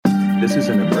This is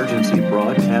an emergency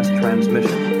broadcast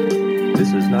transmission.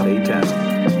 This is not a test.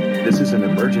 This is an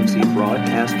emergency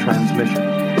broadcast transmission.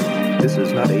 This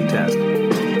is not a test.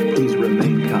 Please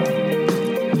remain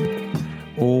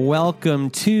calm. Welcome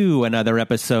to another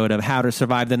episode of How to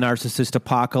Survive the Narcissist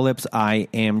Apocalypse. I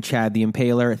am Chad the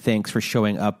Impaler. Thanks for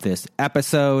showing up this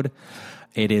episode.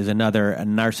 It is another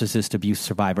narcissist abuse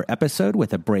survivor episode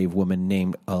with a brave woman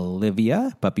named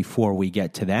Olivia. But before we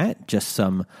get to that, just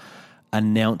some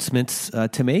announcements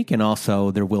to make, and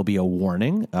also there will be a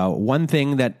warning. One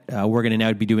thing that we're going to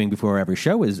now be doing before every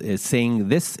show is saying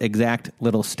this exact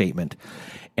little statement.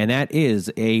 And that is,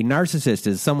 a narcissist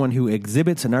is someone who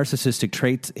exhibits narcissistic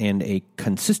traits and a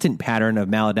consistent pattern of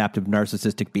maladaptive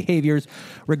narcissistic behaviors,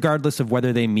 regardless of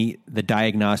whether they meet the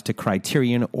diagnostic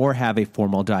criterion or have a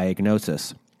formal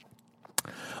diagnosis.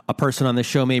 A person on the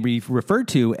show may be referred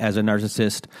to as a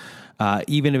narcissist,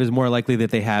 even if it's more likely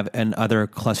that they have an other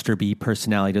cluster B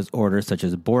personality disorder, such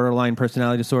as borderline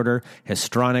personality disorder,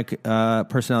 histrionic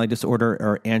personality disorder,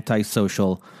 or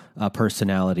antisocial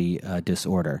personality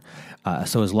disorder.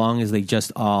 So as long as they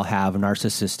just all have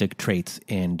narcissistic traits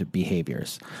and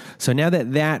behaviors. So now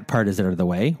that that part is out of the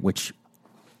way, which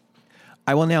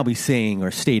I will now be saying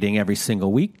or stating every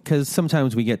single week, because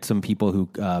sometimes we get some people who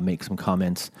make some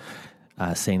comments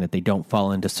saying that they don't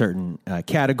fall into certain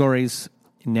categories.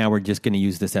 Now we're just going to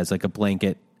use this as like a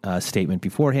blanket statement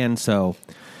beforehand, so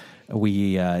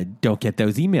we don't get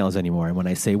those emails anymore. And when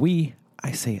I say we,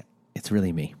 I say it's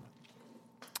really me.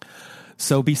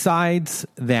 So besides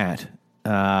that,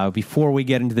 before we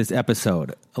get into this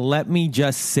episode, let me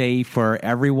just say for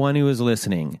everyone who is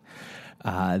listening,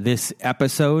 this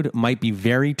episode might be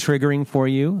very triggering for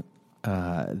you.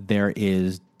 There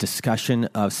is discussion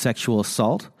of sexual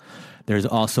assault. There's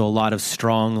also a lot of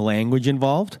strong language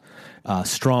involved,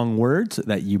 strong words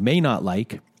that you may not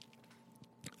like.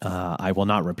 I will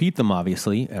not repeat them,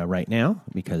 obviously, right now,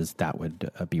 because that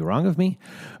would be wrong of me.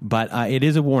 But it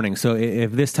is a warning. So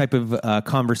if this type of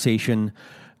conversation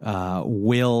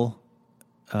will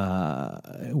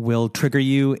trigger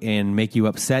you and make you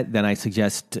upset, then I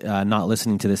suggest not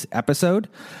listening to this episode.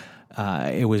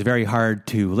 It was very hard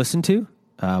to listen to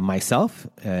myself,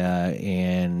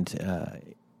 and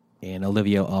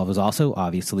Olivia was also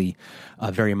obviously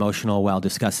very emotional while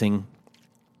discussing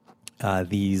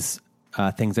these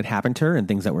things that happened to her and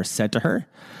things that were said to her.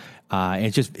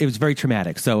 It was very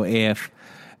traumatic. So if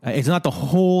it's not the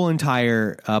whole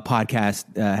entire podcast,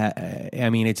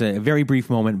 I mean, it's a very brief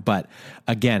moment, but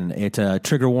again, it's a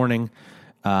trigger warning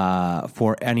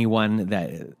for anyone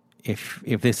that if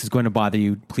this is going to bother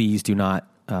you, please do not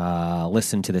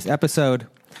listen to this episode,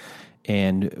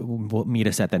 and we'll meet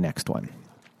us at the next one.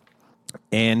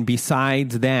 And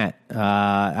besides that,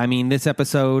 I mean, this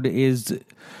episode is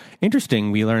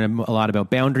interesting. We learn a lot about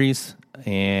boundaries,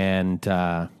 and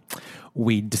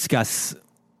we discuss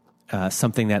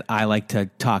something that I like to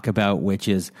talk about, which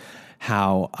is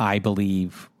how I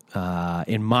believe,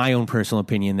 in my own personal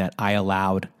opinion, that I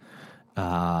allowed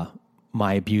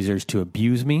my abusers to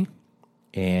abuse me.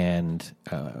 And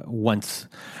once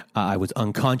I was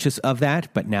unconscious of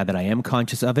that, but now that I am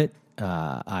conscious of it,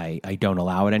 I don't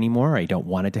allow it anymore. I don't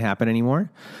want it to happen anymore.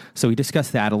 So we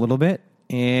discuss that a little bit.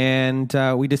 And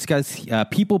we discuss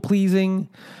people-pleasing.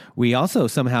 We also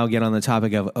somehow get on the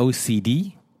topic of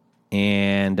OCD.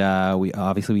 And we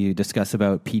discuss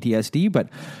about PTSD. But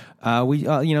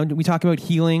we talk about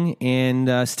healing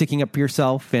and sticking up for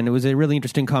yourself. And it was a really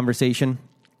interesting conversation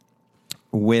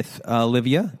with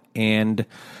Olivia. And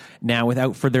now,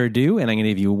 without further ado, and I'm going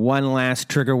to give you one last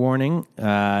trigger warning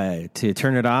to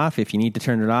turn it off if you need to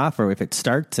turn it off, or if it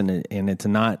starts and it's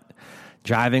not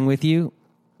driving with you,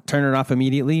 turn it off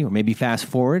immediately, or maybe fast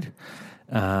forward.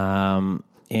 And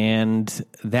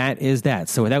that is that.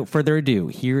 So without further ado,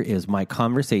 here is my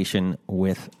conversation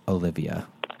with Olivia.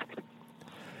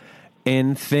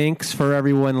 And thanks for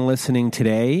everyone listening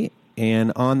today.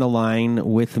 And on the line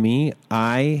with me,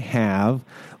 I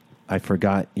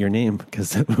forgot your name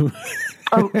because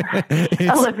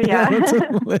Olivia.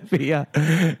 Olivia,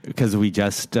 because we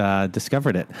just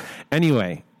discovered it.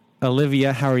 Anyway,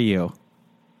 Olivia, how are you?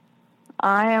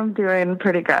 I am doing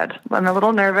pretty good. I'm a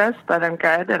little nervous, but I'm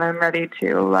good, and I'm ready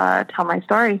to tell my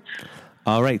story.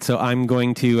 All right, so I'm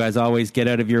going to, as always, get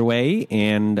out of your way,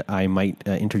 and I might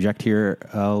interject here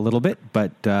a little bit,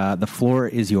 but the floor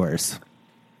is yours.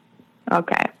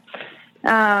 Okay.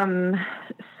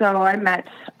 So I met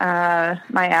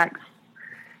my ex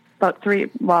about 3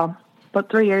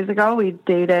 years ago. We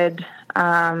dated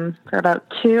for about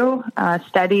 2,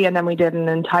 steady, and then we did an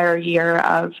entire year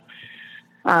of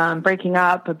breaking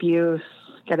up, abuse,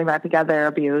 getting back together,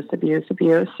 abuse.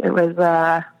 It was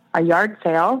a yard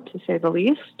sale, to say the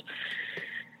least.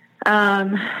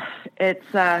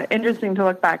 It's interesting to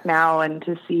look back now and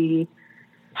to see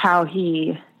how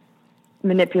he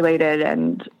manipulated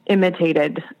and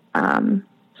imitated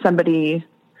somebody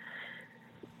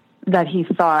that he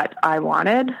thought I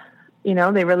wanted.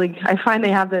 I find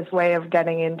they have this way of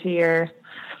getting into your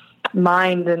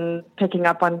mind and picking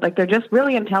up on, like, they're just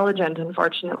really intelligent,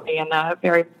 unfortunately, and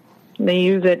they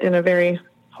use it in a very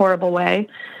horrible way.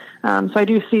 So I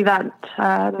do see that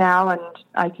now, and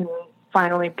I can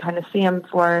finally kind of see him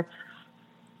for,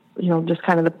 just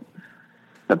kind of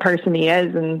the person he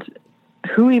is, and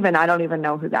I don't even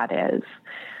know who that is.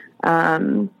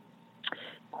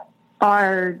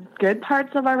 Our good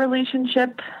parts of our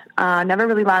relationship never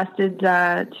really lasted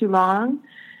too long.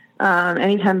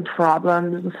 Anytime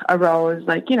problems arose,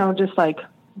 just like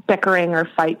bickering or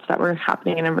fights that were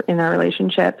happening in our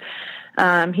relationship,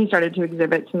 he started to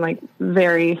exhibit some like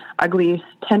very ugly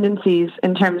tendencies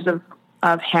in terms of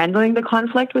handling the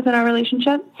conflict within our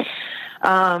relationship.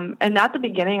 And at the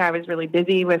beginning, I was really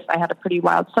busy I had a pretty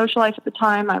wild social life at the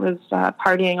time. I was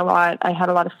partying a lot. I had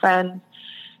a lot of friends,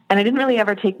 and I didn't really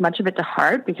ever take much of it to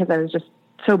heart because I was just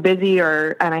so busy,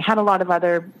 and I had a lot of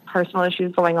other personal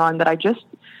issues going on that I just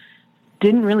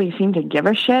didn't really seem to give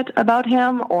a shit about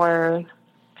him or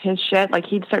his shit. Like,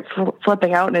 he'd start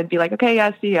flipping out, and it'd be like, okay,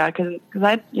 yeah, see ya. Cause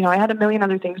I had a million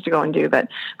other things to go and do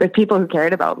with people who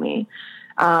cared about me.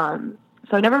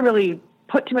 So I never really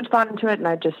put too much thought into it. And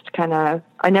I just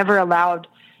I never allowed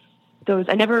those,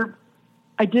 I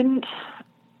didn't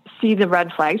see the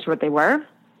red flags for what they were,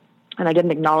 and I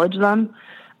didn't acknowledge them.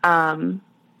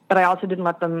 But I also didn't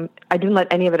let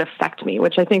any of it affect me,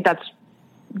 which I think that's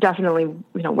definitely,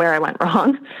 where I went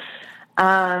wrong.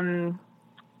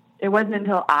 It wasn't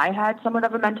until I had somewhat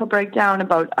of a mental breakdown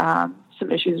about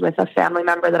some issues with a family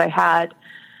member that I had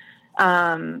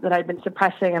that I'd been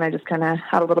suppressing, and I just kind of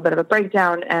had a little bit of a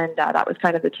breakdown, and that was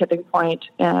kind of the tipping point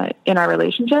in our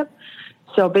relationship.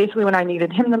 So basically, when I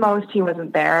needed him the most, he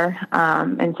wasn't there,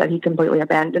 and said he completely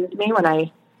abandoned me when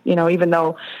I, even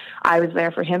though I was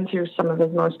there for him through some of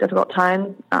his most difficult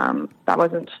times, that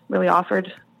wasn't really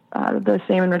offered the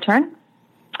same in return.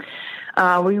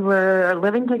 We were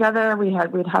living together. We'd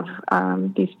have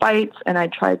these fights, and I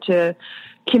tried to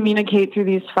communicate through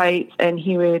these fights, and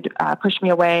he would push me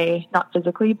away, not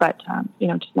physically, but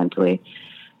just mentally.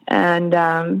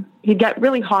 And he'd get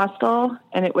really hostile,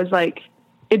 and it was like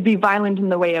it'd be violent in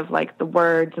the way of like the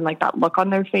words and like that look on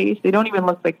their face. They don't even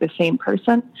look like the same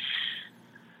person.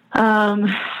 And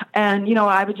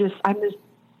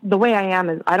the way I am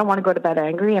is I don't want to go to bed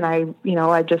angry, and I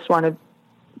just want to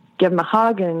give him a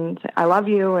hug and say, I love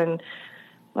you, and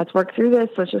let's work through this.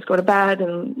 Let's just go to bed,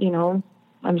 and,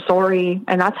 I'm sorry.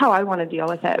 And that's how I want to deal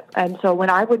with it. And so when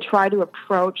I would try to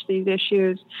approach these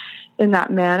issues in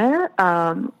that manner,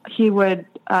 he would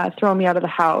throw me out of the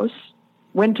house.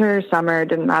 Winter, summer,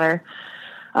 didn't matter.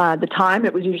 The time,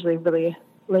 it was usually really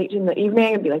late in the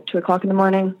evening. It'd be like 2:00 in the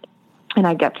morning, and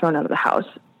I'd get thrown out of the house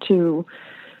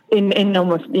in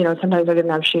almost, sometimes I didn't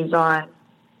have shoes on.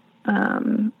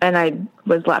 And I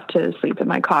was left to sleep in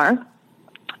my car.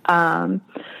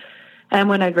 And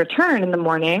when I'd return in the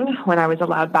morning, when I was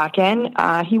allowed back in,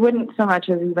 he wouldn't so much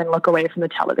as even look away from the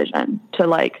television to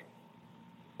like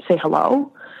say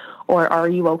hello, or are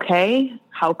you okay?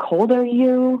 How cold are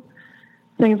you?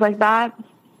 Things like that.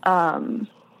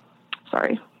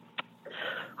 Sorry.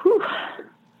 Whew.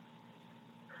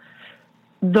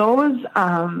 Those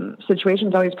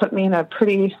situations always put me in a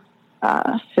pretty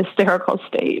hysterical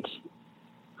state.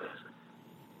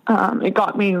 It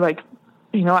got me like,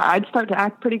 I'd start to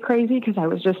act pretty crazy because I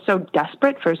was just so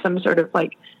desperate for some sort of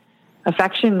like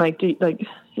affection.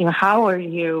 How are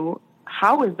you?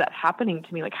 How is that happening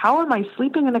to me? Like, how am I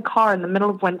sleeping in a car in the middle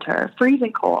of winter,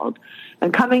 freezing cold,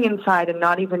 and coming inside and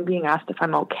not even being asked if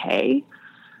I'm okay?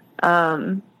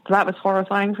 So that was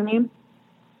horrifying for me.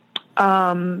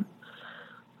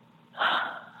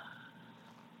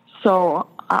 So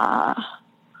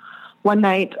one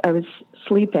night I was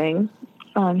sleeping.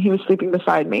 He was sleeping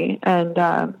beside me, and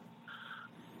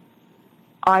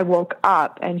I woke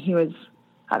up, and he was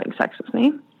having sex with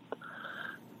me.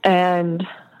 And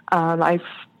I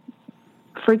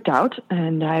freaked out,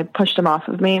 and I pushed him off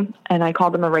of me, and I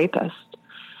called him a rapist,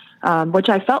 which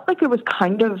I felt like it was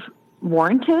kind of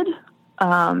warranted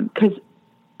because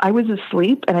I was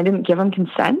asleep, and I didn't give him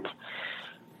consent.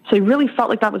 So he really felt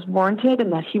like that was warranted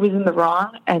and that he was in the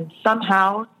wrong. And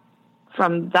somehow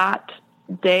from that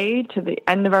day to the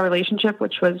end of our relationship,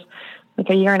 which was like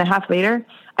a year and a half later,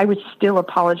 I was still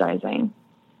apologizing.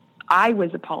 I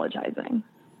was apologizing.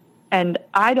 And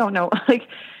I don't know, like,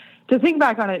 to think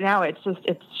back on it now, it's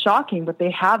shocking, but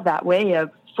they have that way of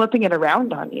flipping it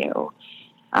around on you.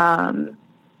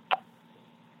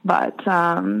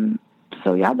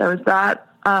 So yeah, there was that.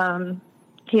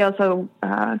 He also,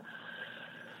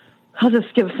 I'll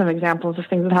just give some examples of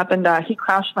things that happened. He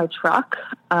crashed my truck,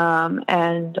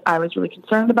 and I was really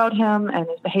concerned about him and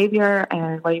his behavior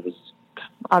and what he was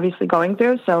obviously going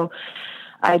through. So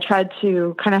I tried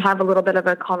to kind of have a little bit of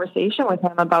a conversation with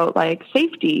him about like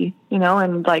safety,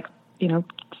 and like,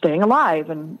 staying alive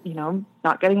and,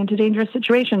 not getting into dangerous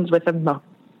situations with a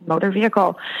motor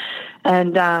vehicle.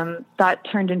 And that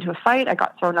turned into a fight. I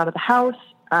got thrown out of the house.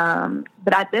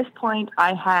 But at this point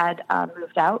I had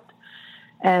moved out.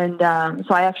 And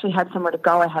so I actually had somewhere to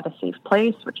go. I had a safe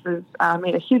place, which was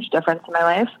made a huge difference in my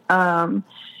life.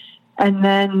 And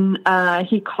then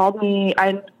he called me.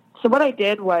 So what I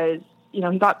did was,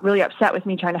 he got really upset with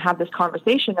me trying to have this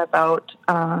conversation about,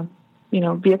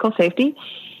 vehicle safety.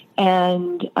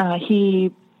 And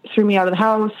he threw me out of the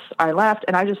house. I left.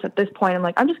 And I just, at this point, I'm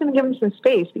like, I'm just going to give him some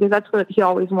space, because that's what he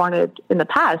always wanted in the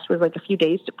past, was like a few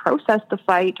days to process the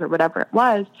fight or whatever it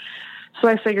was. So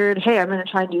I figured, hey, I'm going to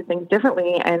try and do things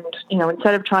differently. And,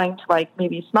 instead of trying to like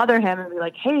maybe smother him and be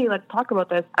like, hey, let's talk about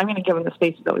this, I'm going to give him the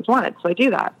space he's always wanted. So I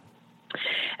do that.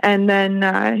 And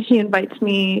then he invites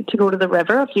me to go to the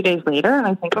river a few days later. And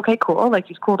I think, okay, cool. Like,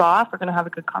 he's cooled off. We're going to have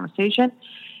a good conversation.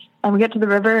 And we get to the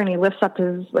river, and he lifts up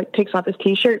takes off his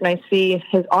T-shirt, and I see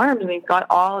his arms, and he's got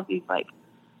all of these like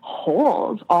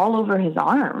holes all over his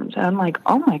arms. And I'm like,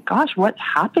 oh my gosh, what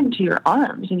happened to your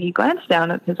arms? And he glanced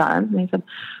down at his arms, and he said,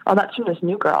 oh, that's from this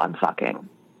new girl I'm fucking.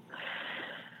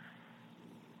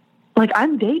 Like,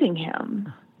 I'm dating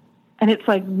him. And it's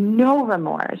like no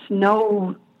remorse,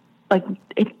 no, like,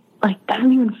 it like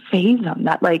doesn't even faze him.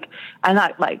 That like, and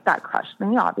that crushed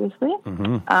me, obviously.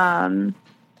 Mm-hmm.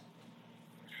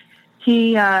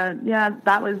 Moving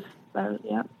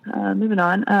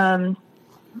on.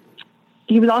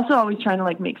 He was also always trying to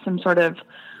like make some sort of,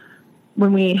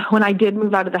 when I did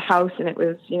move out of the house, and it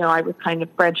was, I was kind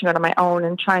of branching out on my own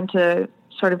and trying to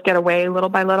sort of get away little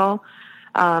by little.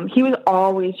 He was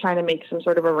always trying to make some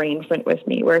sort of arrangement with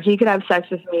me where he could have sex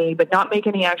with me, but not make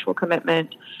any actual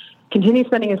commitment, continue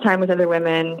spending his time with other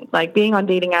women, like being on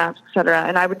dating apps, etc.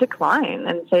 And I would decline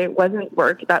and say it wasn't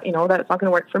work, that, that it's not going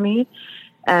to work for me.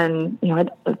 And,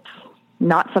 it's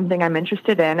not something I'm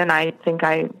interested in. And I think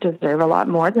I deserve a lot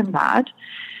more than that.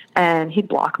 And he'd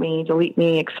block me, delete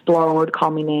me, explode, call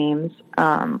me names.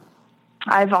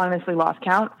 I've honestly lost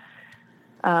count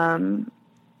of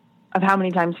how many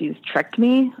times he's tricked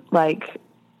me, like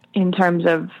in terms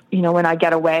of, when I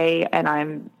get away and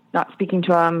I'm not speaking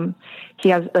to him, he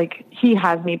has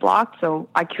me blocked. So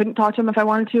I couldn't talk to him if I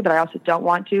wanted to, but I also don't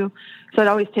want to. So I'd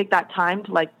always take that time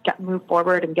to like move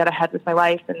forward and get ahead with my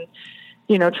life and,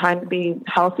 trying to be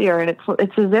healthier. And it's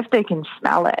as if they can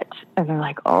smell it and they're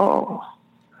like, oh,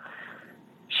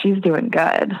 she's doing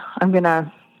good. I'm going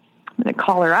to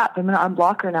call her up. I'm going to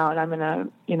unblock her now, and I'm going to,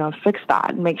 fix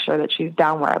that and make sure that she's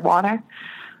down where I want her.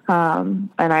 And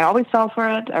I always fell for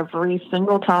it every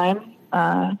single time.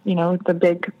 The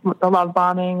love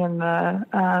bombing and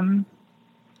the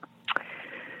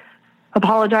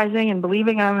apologizing and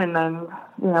believing him. And then,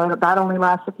 that only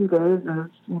lasts a few days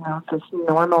of, this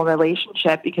normal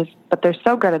relationship but they're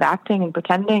so good at acting and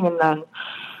pretending. And then,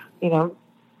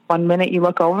 1 minute you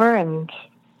look over and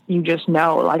you just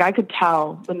know, like I could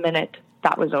tell the minute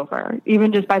that was over,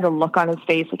 even just by the look on his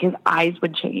face, like his eyes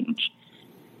would change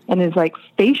and his like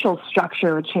facial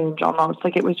structure would change almost.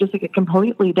 Like it was just like a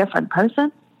completely different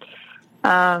person.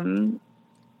 I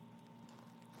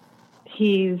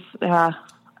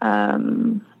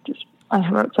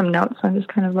wrote some notes, so I'm just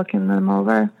kind of looking them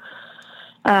over.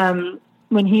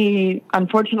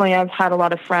 Unfortunately, I've had a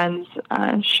lot of friends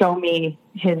show me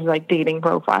his like dating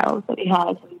profiles that he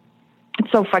has. It's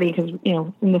so funny because,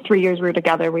 in the 3 years we were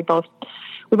together, we both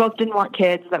didn't want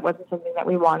kids. That wasn't something that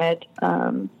we wanted.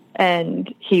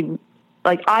 And he,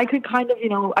 like, I could kind of,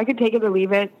 I could take it or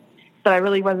leave it, but I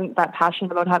really wasn't that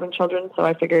passionate about having children. So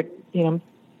I figured,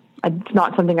 it's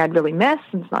not something I'd really miss.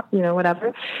 It's not,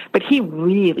 whatever. But he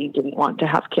really didn't want to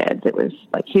have kids. It was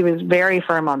like, he was very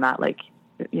firm on that. Like,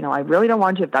 I really don't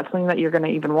want to. If that's something that you're going to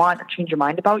even want or change your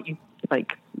mind about, you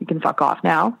can fuck off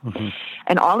now. Mm-hmm.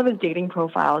 And all of his dating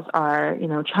profiles are,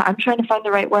 I'm trying to find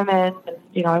the right woman. And,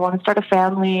 I want to start a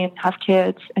family and have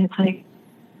kids. And it's like,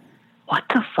 what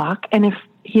the fuck? And if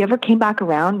he ever came back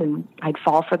around and I'd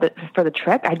fall for the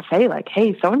trick, I'd say like,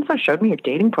 hey, so-and-so showed me your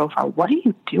dating profile. What are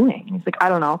you doing? And he's like, I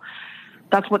don't know.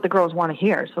 That's what the girls want to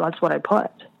hear. So that's what I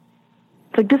put.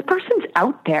 It's like, this person's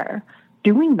out there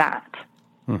doing that.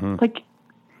 Mm-hmm. Like,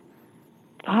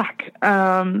 fuck.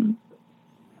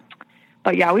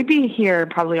 But yeah, we'd be here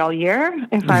probably all year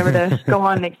if I were to go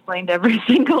on and explain every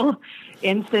single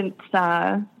instance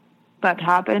that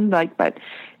happened. But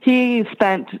he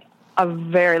spent a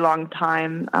very long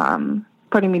time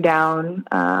putting me down,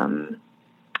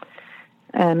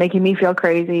 and making me feel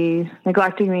crazy,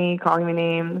 neglecting me, calling me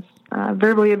names,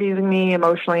 verbally abusing me,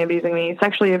 emotionally abusing me,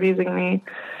 sexually abusing me.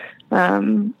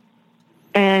 And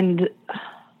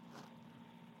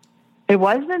it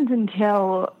wasn't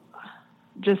until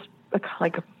just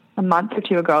like a month or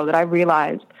two ago that I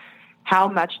realized how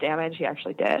much damage he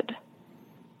actually did.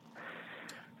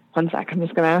 One sec, I'm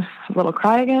just going to have a little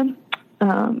cry again.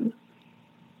 But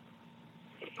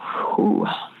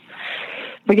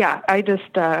yeah,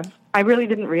 I really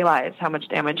didn't realize how much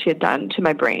damage he had done to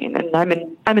my brain. And I'm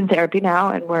in therapy now,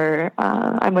 and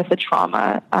I'm with a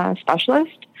trauma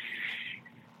specialist,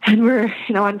 and we're,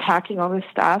 unpacking all this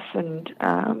stuff and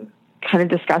kind of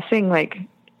discussing like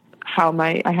how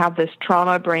I have this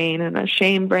trauma brain and a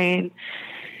shame brain,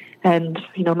 and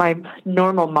my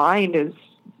normal mind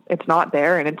it's not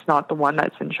there, and it's not the one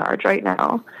that's in charge right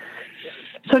now.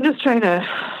 So I'm just trying to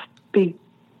be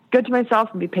good to myself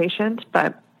and be patient,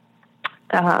 but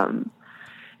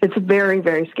it's a very,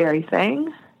 very scary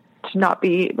thing to not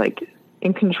be like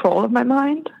in control of my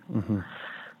mind. Mm-hmm.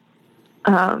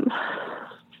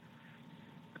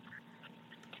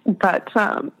 But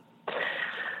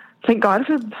thank God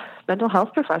for mental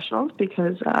health professionals,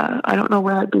 because I don't know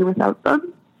where I'd be without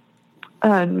them,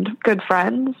 and good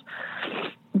friends.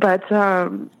 But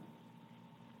what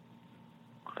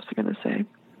was I going to say?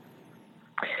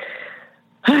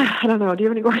 I don't know. Do you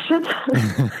have any questions?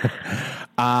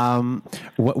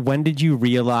 When did you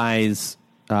realize,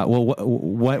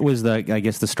 what was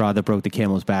the straw that broke the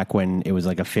camel's back when it was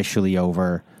like officially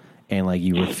over and like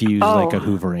you refused like a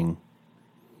hoovering?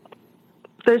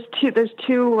 There's two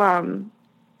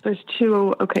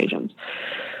occasions.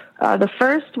 The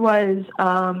first was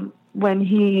when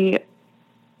he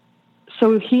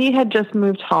had just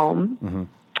moved home. Mm-hmm.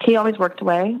 He always worked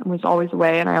away and was always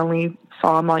away, and I only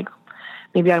saw him like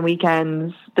maybe on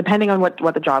weekends, depending on what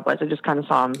the job was. I just kind of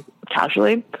saw him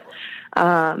casually.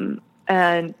 And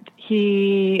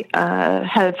he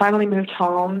had finally moved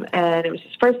home, and it was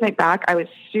his first night back. I was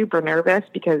super nervous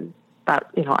because I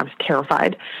was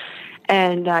terrified.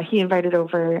 And he invited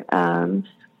over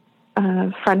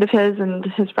a friend of his and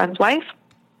his friend's wife.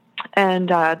 And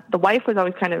the wife was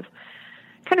always kind of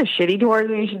shitty towards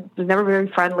me. She was never very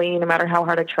friendly, no matter how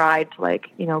hard I tried to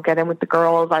get in with the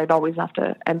girls. I'd always have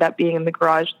to end up being in the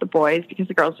garage with the boys because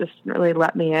the girls just didn't really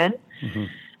let me in. Mm-hmm.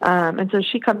 And so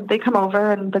they come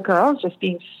over, and the girl's just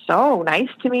being so nice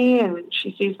to me, and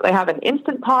she sees they have an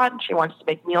Instant Pot, and she wants to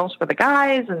make meals for the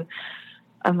guys, and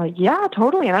I'm like, yeah,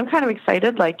 totally. And I'm kind of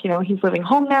excited, he's living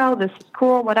home now, this is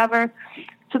cool, whatever.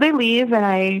 So they leave, and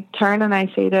I turn and I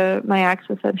say to my ex,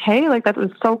 I said, hey, that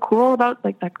was so cool about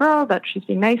that girl, that she's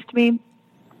being nice to me.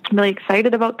 I'm really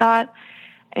excited about that.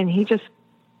 And he just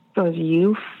goes,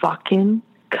 you fucking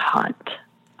cunt.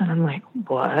 And I'm like,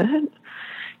 what?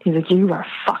 He's like,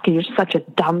 you're such a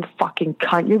dumb fucking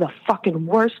cunt. You're the fucking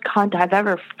worst cunt I've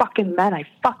ever fucking met. I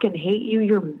fucking hate you.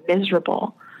 You're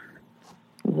miserable.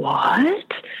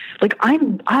 What?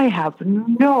 I have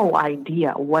no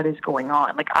idea what is going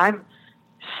on. I'm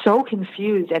so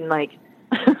confused, and I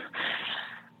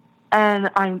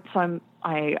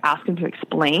asked him to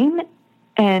explain,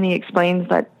 and he explains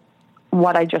that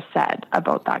what I just said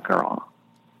about that girl,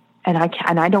 and I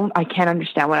can't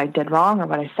understand what I did wrong or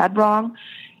what I said wrong.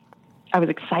 I was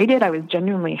excited. I was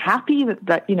genuinely happy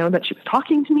that she was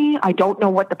talking to me. I don't know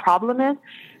what the problem is.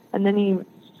 And then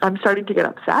I'm starting to get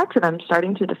upset, and I'm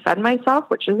starting to defend myself,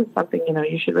 which isn't something,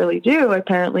 you should really do,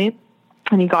 apparently.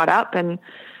 And he got up and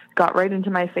got right into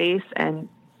my face and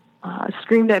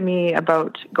screamed at me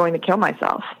about going to kill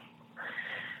myself,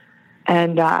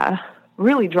 and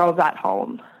really drove that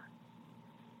home.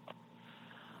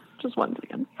 Just one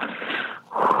second.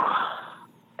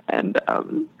 And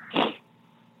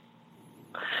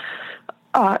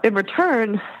in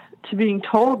return to being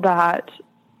told that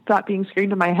being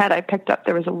screamed in my head,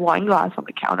 there was a wine glass on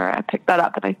the counter. I picked that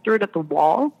up and I threw it at the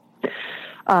wall,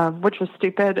 which was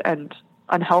stupid and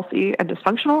unhealthy and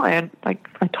dysfunctional. And I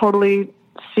totally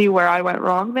see where I went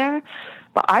wrong there,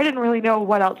 but I didn't really know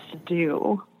what else to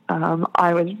do.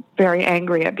 I was very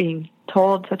angry at being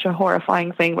told such a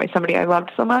horrifying thing by somebody I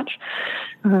loved so much.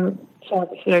 So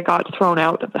I got thrown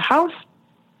out of the house,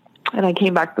 and I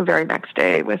came back the very next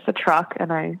day with a truck,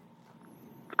 and I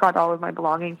got all of my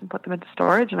belongings and put them into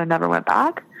storage, and I never went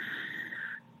back.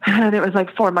 And it was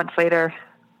 4 months later,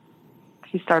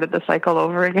 he started the cycle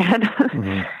over again.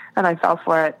 Mm-hmm. And I fell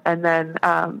for it. And then,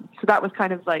 so that was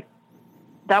kind of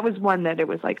that was one that it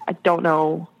was like, I don't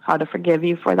know how to forgive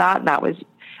you for that. And that was,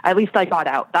 at least I got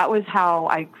out. That was how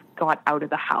I got out of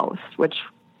the house, which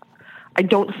I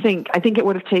think it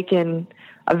would have taken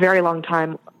a very long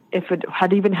time if it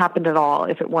had even happened at all,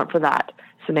 if it weren't for that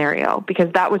scenario,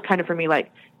 because that was kind of for me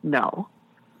like, no,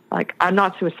 like I'm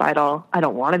not suicidal. I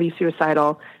don't want to be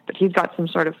suicidal, but he's got some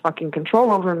sort of fucking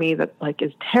control over me that like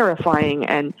is terrifying.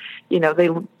 And,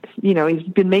 he's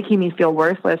been making me feel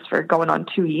worthless for going on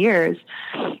 2 years.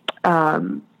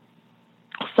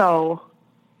 So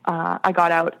I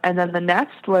got out. And then the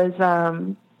next was,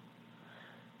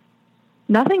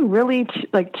 nothing really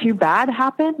too bad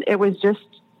happened. It was just,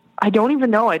 I don't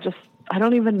even know. I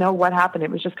don't even know what happened.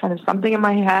 It was just kind of something in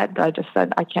my head. I just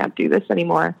said, I can't do this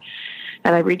anymore.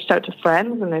 And I reached out to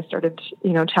friends and I started,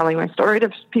 telling my story to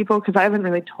people, because I haven't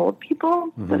really told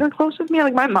people that are close with me.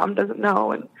 Like my mom doesn't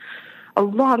know. And a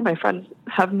lot of my friends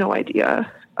have no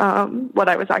idea what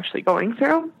I was actually going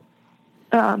through.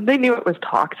 They knew it was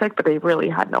toxic, but they really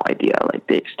had no idea, like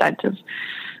the extent of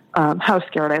how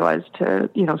scared I was to,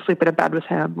 sleep in a bed with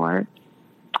him or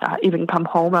even come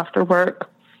home after work.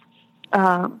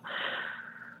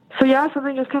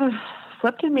 Something just kind of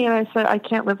flipped in me, and I said, I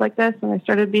can't live like this. And I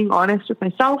started being honest with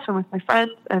myself and with my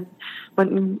friends, and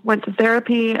went to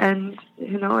therapy. And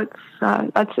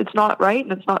it's not right,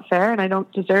 and it's not fair, and I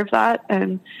don't deserve that.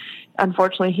 And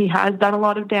unfortunately, he has done a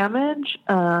lot of damage.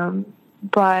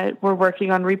 But we're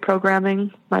working on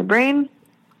reprogramming my brain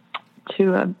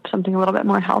to something a little bit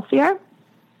more healthier,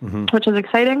 which is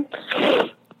exciting.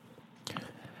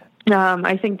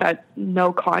 I think that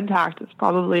no contact is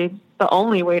probably the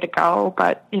only way to go,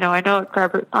 but I know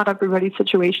not everybody's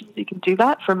situations you can do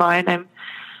that. For mine, I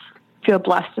feel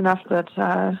blessed enough that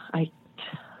I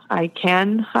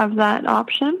can have that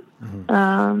option.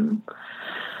 I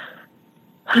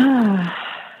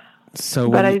still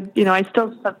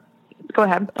go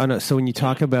ahead. Oh no! So when you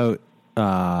talk about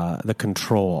the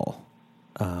control,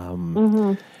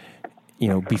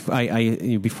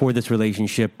 before this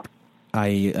relationship,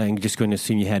 I'm just going to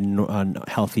assume you had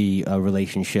healthy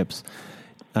relationships.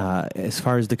 As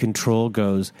far as the control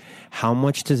goes, how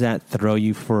much does that throw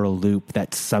you for a loop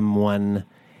that someone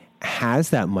has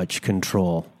that much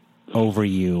control over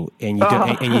you, and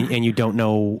you don't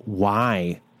know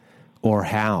why or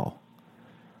how?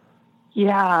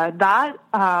 Yeah, that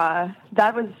was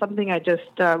something I just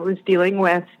was dealing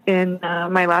with in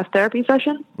my last therapy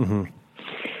session.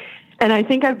 And I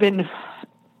think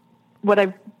what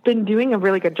I've been doing a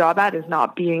really good job at is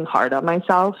not being hard on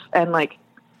myself, and I'm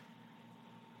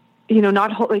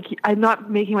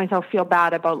not making myself feel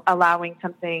bad about allowing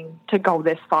something to go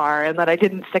this far, and that I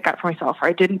didn't stick up for myself, or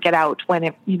I didn't get out when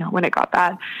it got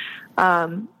bad.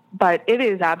 But it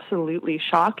is absolutely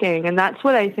shocking. And that's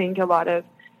what I think a lot of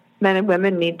men and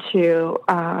women need to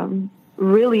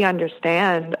really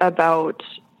understand about,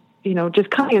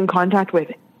 just coming in contact with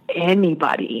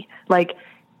anybody, like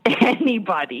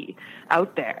anybody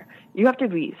out there. You have to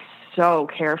be so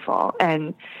careful,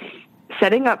 and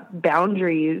setting up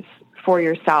boundaries for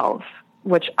yourself,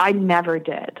 which I never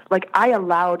did. Like, I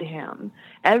allowed him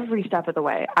every step of the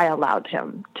way. I allowed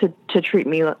him to treat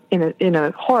me in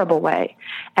a horrible way,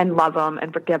 and love him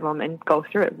and forgive him and go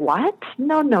through it. What?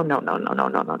 No.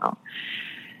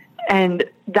 And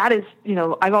that is,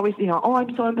 I've always,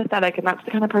 I'm so empathetic, and that's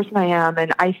the kind of person I am.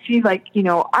 And I feel like,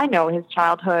 I know his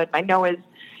childhood, I know his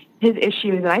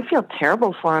issues, and I feel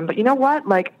terrible for him. But you know what?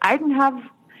 Like,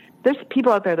 there's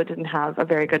people out there that didn't have a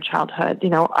very good childhood.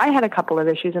 I had a couple of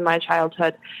issues in my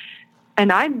childhood,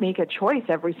 and I make a choice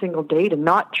every single day to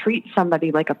not treat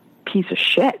somebody like a piece of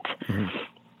shit.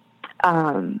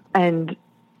 And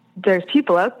there's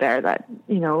people out there that,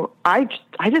 I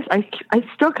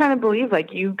still kind of believe,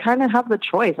 like, you kind of have the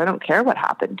choice. I don't care what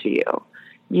happened to you.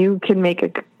 You can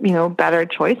make better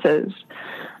choices.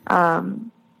 Do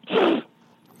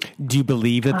you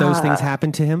believe that those things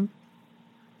happened to him?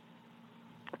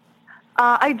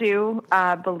 I do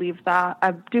believe that.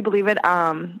 I do believe it.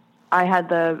 I had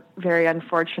the very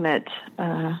unfortunate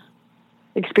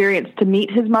experience to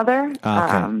meet his mother.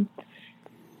 Okay.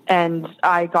 And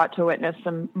I got to witness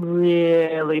some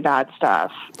really bad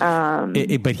stuff.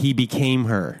 But he became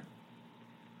her.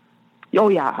 Oh,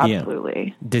 yeah,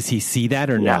 absolutely. Yeah. Does he see that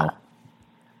or no?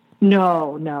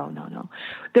 No.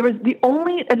 There was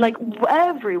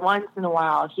every once in a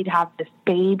while, he'd have this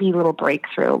baby little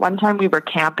breakthrough. One time we were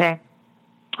camping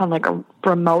on a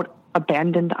remote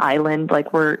abandoned island,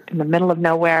 we're in the middle of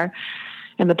nowhere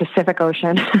in the Pacific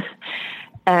Ocean.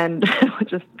 And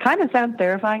which is kind of sounds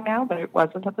terrifying now, but it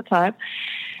wasn't at the time.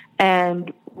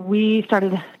 And we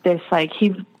started this,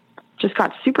 he just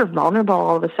got super vulnerable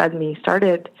all of a sudden. He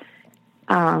started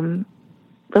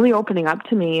really opening up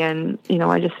to me. And,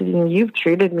 I just said, you've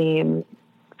treated me in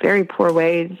very poor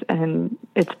ways, and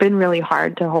it's been really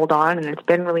hard to hold on, and it's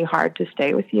been really hard to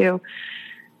stay with you.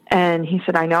 And he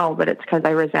said, I know, but it's because I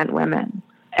resent women.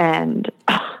 And,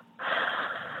 that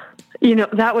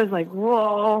was like,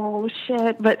 whoa,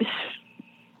 shit. But,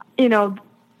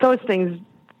 those things,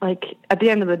 like, at the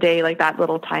end of the day, like, that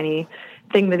little tiny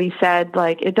thing that he said,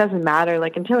 like, it doesn't matter,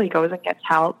 like, until he goes and gets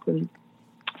help and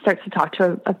starts to talk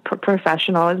to a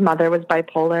professional. His mother was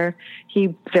bipolar.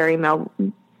 He very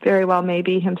well may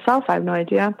be himself. I have no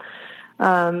idea.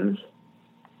 But,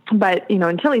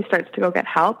 until he starts to go get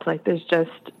help, like, there's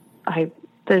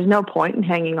no point in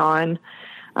hanging on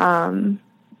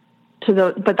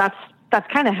but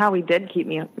that's kind of how he did keep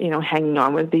me, hanging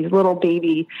on, with these little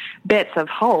baby bits of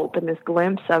hope and this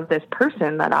glimpse of this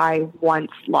person that I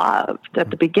once loved at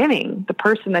the beginning, the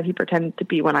person that he pretended to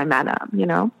be when I met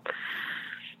him,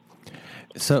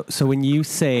 So when you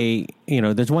say,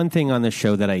 there's one thing on the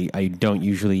show that I don't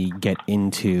usually get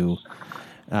into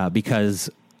because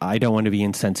I don't want to be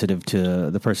insensitive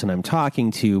to the person I'm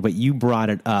talking to, but you brought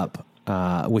it up,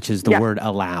 which is the word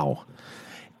allow.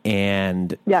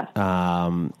 And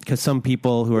because some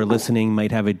people who are listening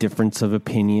might have a difference of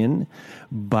opinion,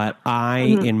 but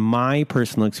in my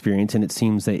personal experience, and it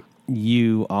seems that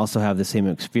you also have the same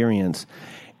experience,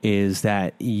 is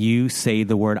that you say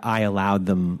the word, I allowed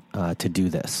them to do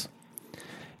this.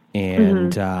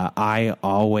 And I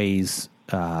always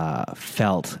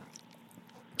felt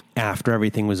after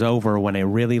everything was over, when I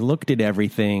really looked at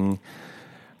everything,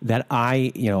 that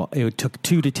it took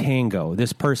two to tango.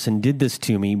 This person did this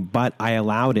to me, but I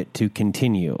allowed it to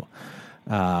continue.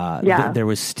 There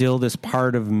was still this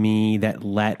part of me that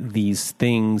let these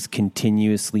things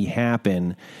continuously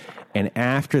happen. And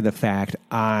after the fact,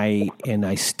 I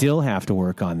still have to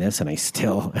work on this, and I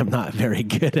still am not very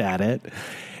good at it,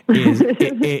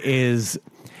 is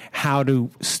how to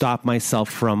stop myself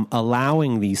from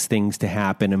allowing these things to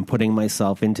happen and putting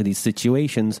myself into these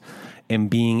situations and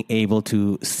being able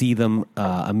to see them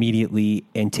immediately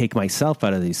and take myself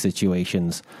out of these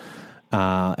situations.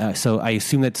 So I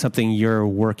assume that's something you're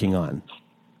working on.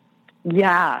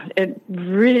 Yeah, it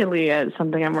really is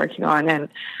something I'm working on. And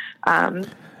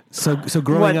so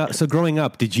growing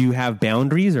up, did you have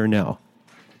boundaries or no?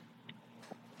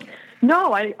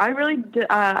 No, I really did.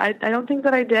 I don't think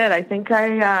that I did. I think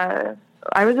I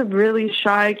was a really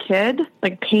shy kid,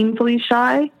 like painfully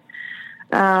shy.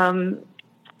 And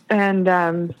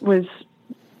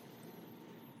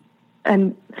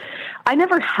I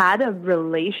never had a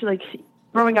relation, like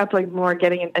growing up, like more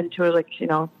getting into like,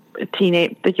 a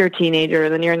teenage, like you're a teenager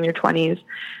and then you're in your 20s.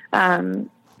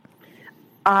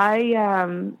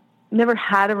 I never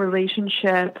had a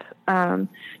relationship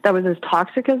that was as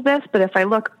toxic as this, but if I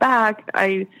look back,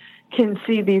 I can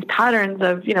see these patterns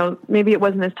of, maybe it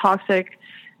wasn't as toxic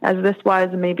as this was,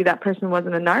 and maybe that person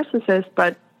wasn't a narcissist,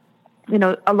 but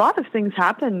a lot of things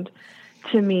happened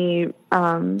to me,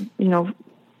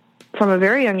 from a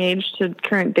very young age to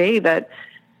current day that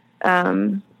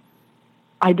I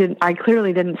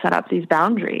clearly didn't set up these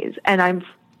boundaries. And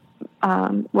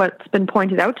what's been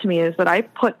pointed out to me is that I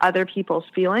put other people's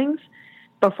feelings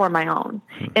before my own.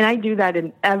 And I do that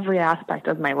in every aspect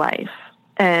of my life.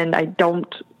 And I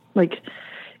don't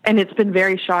and it's been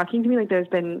very shocking to me. Like there's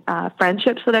been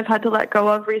friendships that I've had to let go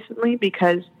of recently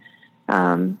because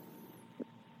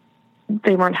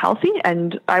they weren't healthy,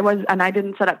 and I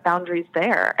didn't set up boundaries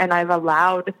there. And I've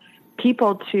allowed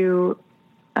people to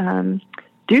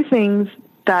do things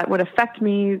that would affect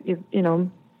me,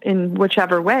 in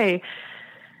whichever way,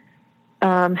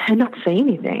 and not say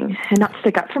anything and not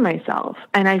stick up for myself.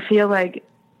 And I feel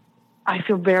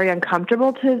very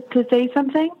uncomfortable to say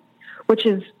something, which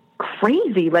is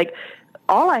crazy. Like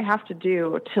all I have to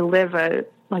do to live a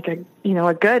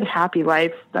good, happy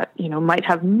life that, might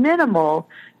have minimal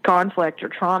conflict or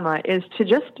trauma is to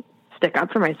just stick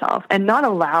up for myself and not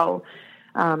allow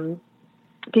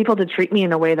people to treat me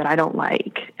in a way that I don't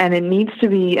like. And it needs to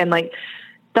be, and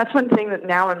that's one thing that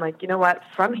now I'm like, you know what,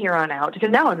 from here on out, because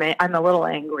now I'm a little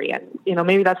angry, and,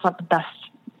 maybe that's not the best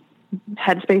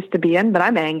headspace to be in, but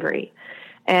I'm angry.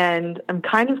 And I'm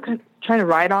kind of trying to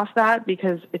ride off that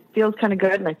because it feels kind of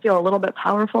good and I feel a little bit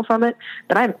powerful from it,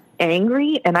 but I'm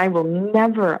angry, and I will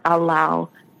never allow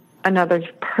another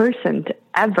person to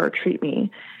ever treat me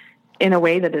in a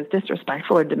way that is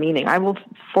disrespectful or demeaning. I will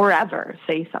forever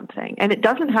say something, and it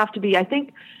doesn't have to be, I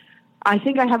think I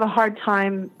have a hard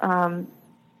time,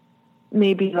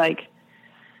 maybe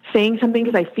saying something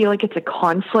because I feel like it's a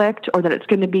conflict or that it's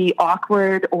going to be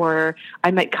awkward, or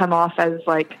I might come off as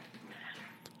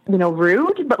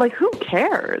rude, but like, who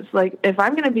cares? Like, if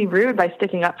I'm going to be rude by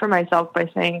sticking up for myself by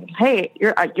saying, hey,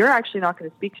 you're actually not going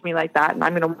to speak to me like that, and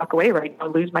I'm going to walk away right now,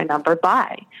 lose my number,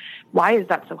 bye. Why is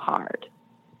that so hard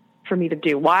for me to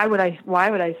do? Why would I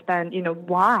spend,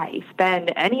 why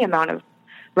spend any amount of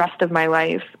rest of my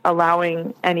life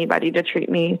allowing anybody to treat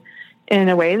me in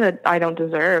a way that I don't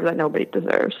deserve, that nobody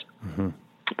deserves? Mm-hmm.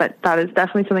 But that is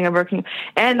definitely something I'm working on.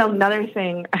 And another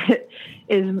thing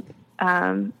is,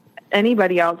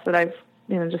 anybody else that I've,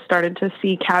 just started to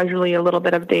see casually a little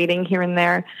bit of dating here and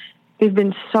there, has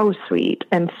been so sweet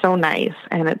and so nice.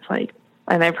 And it's like,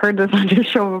 and I've heard this on your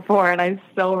show before, and I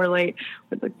so relate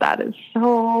with, like, that is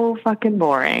so fucking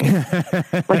boring.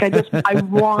 Like, I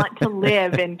want to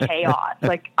live in chaos.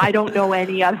 Like, I don't know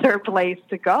any other place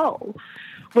to go,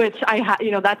 which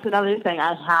that's another thing.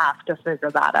 I have to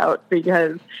figure that out,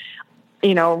 because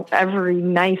every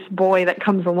nice boy that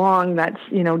comes along that's,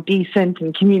 decent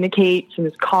and communicates and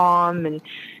is calm and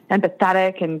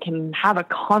empathetic and can have a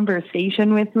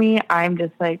conversation with me, I'm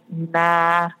just like,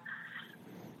 nah,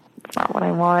 it's not what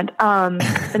I want.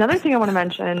 Another thing I want to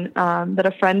mention, that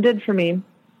a friend did for me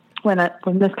when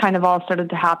this kind of all started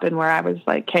to happen, where I was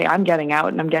like, hey, I'm getting out,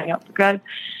 and I'm getting out for good.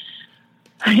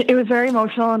 It was very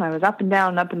emotional, and I was up and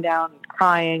down,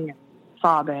 crying and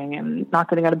sobbing and not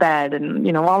getting out of bed,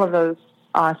 and, all of those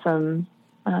awesome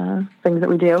things that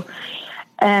we do.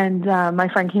 And my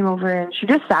friend came over, and she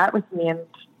just sat with me and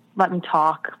let me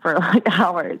talk for like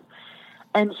hours.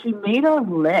 And she made a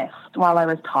list while I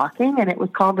was talking, and it was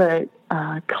called a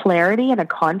clarity and a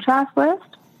contrast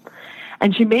list.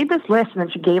 And she made this list, and then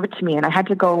she gave it to me, and I had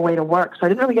to go away to work, so I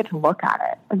didn't really get to look at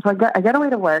it. And so I get away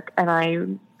to work, and I,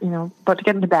 about to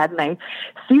get into bed, and I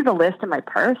see the list in my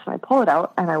purse, and I pull it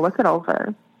out, and I look it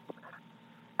over.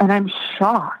 And I'm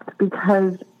shocked,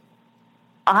 because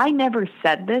I never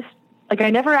said this. Like,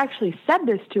 I never actually said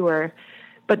this to her,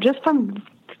 but just from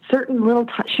certain little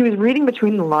she was reading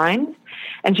between the lines,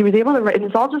 and she was able to write, and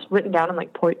it's all just written down in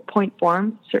like point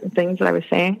form, certain things that I was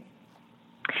saying.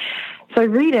 So I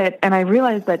read it, and I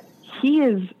realize that he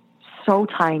is so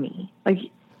tiny.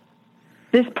 Like,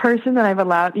 this person that I've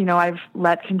allowed, I've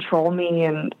let control me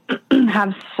and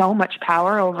have so much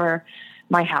power over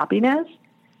my happiness,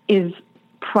 is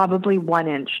probably 1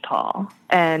 inch tall.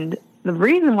 And the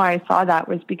reason why I saw that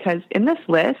was because in this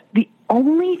list, the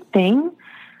only thing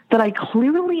that I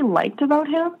clearly liked about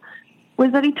him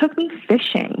was that he took me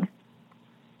fishing.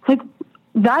 Like,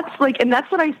 that's what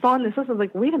I saw in this list. I was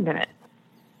like, wait a minute.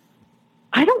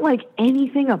 I don't like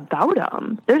anything about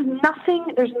him. There's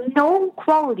no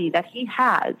quality that he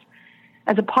has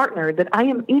as a partner that I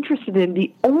am interested in.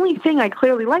 The only thing I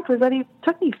clearly liked was that he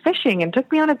took me fishing and took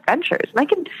me on adventures. And I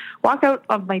can walk out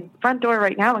of my front door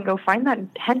right now and go find that in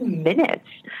 10 minutes.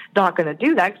 Not going to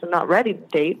do that because I'm not ready to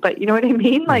date, but you know what I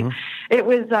mean? Mm-hmm. Like, it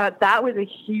was, that was a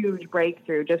huge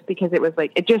breakthrough, just because it was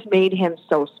like, it just made him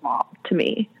so small to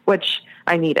me, which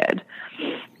I needed.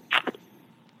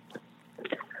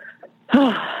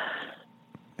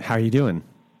 How are you doing?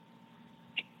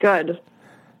 Good.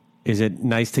 Is it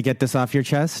nice to get this off your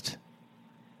chest?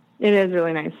 It is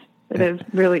really nice. It is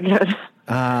really good.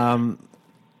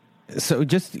 So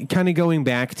just kind of going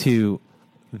back to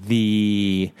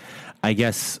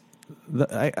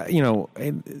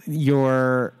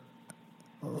your,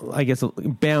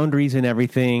 boundaries and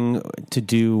everything to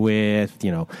do with,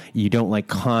 you don't like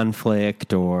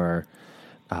conflict, or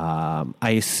I'm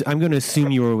going to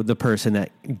assume you were the person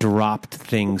that dropped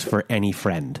things for any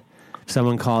friend.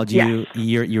 Someone called you,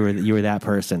 yes. you were that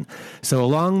person. So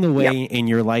along the way in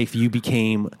your life, you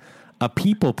became a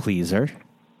people pleaser.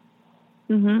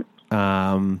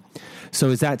 Mm-hmm. So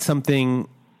is that something,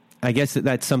 I guess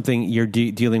that's something you're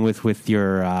dealing with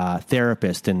your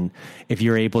therapist, and if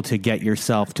you're able to get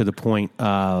yourself to the point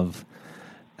of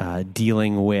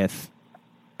dealing with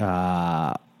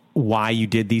why you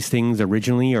did these things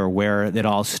originally, or where it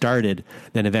all started,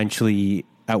 then eventually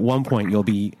at one point you'll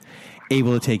be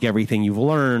able to take everything you've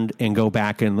learned and go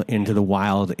back into the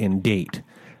wild and date.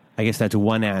 I guess that's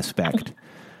one aspect.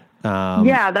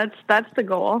 That's the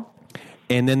goal.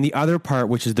 And then the other part,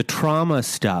 which is the trauma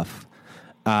stuff,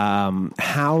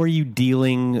 how are you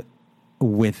dealing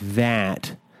with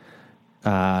that?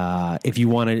 If you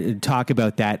want to talk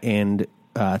about that, and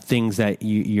things that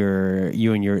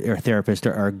you and your therapist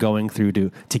are going through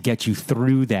to get you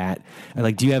through that.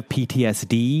 Like, do you have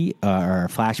PTSD or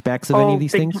flashbacks of any of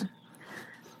these things?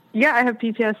 Yeah, I have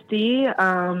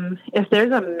PTSD. If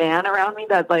there's a man around me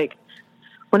that, like,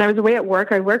 when I was away at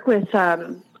work, I work with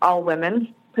all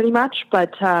women pretty much,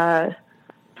 but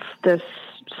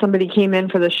somebody came in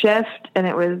for the shift, and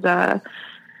it was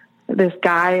this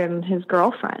guy and his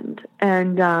girlfriend.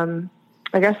 And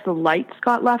I guess the lights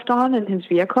got left on in his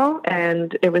vehicle,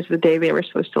 and it was the day they were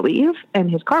supposed to leave, and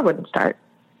his car wouldn't start.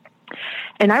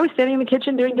 And I was standing in the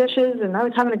kitchen doing dishes, and I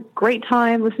was having a great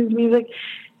time listening to music.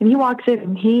 And he walks in,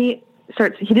 and he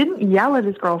didn't yell at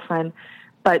his girlfriend,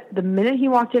 but the minute he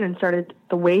walked in and started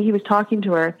the way he was talking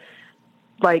to her,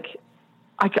 like,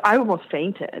 I almost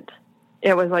fainted.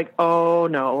 It was like, oh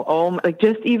no, like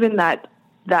just even that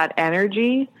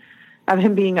energy of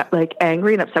him being like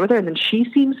angry and upset with her, and then she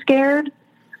seemed scared.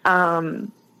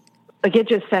 Like it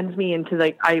just sends me into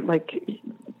like, I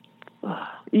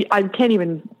can't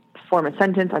even form a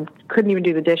sentence. I couldn't even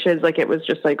do the dishes. Like it was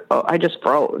just like, oh, I just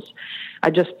froze.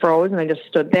 And I just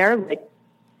stood there like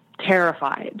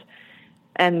terrified.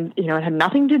 And, you know, it had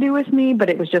nothing to do with me, but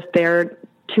it was just there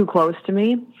too close to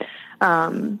me.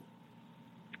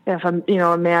 If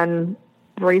a man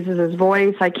raises his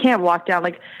voice, I can't walk down,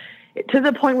 like to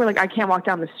the point where like I can't walk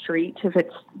down the street. If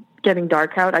it's getting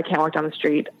dark out, I can't walk down the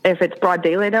street. If it's broad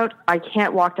daylight out, I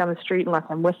can't walk down the street unless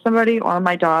I'm with somebody or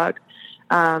my dog.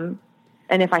 And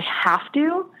if I have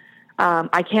to,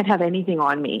 I can't have anything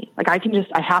on me. Like I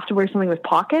have to wear something with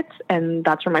pockets, and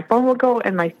that's where my phone will go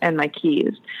and my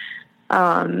keys.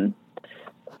 So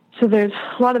there's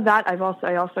a lot of that. I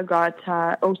also got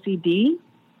OCD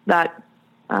that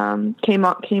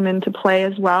came into play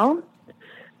as well.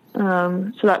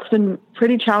 So that's been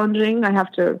pretty challenging. I have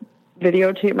to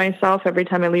videotape myself every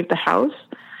time I leave the house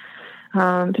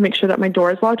to make sure that my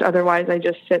door is locked. Otherwise, I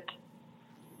just sit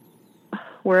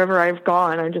wherever I've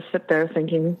gone. I just sit there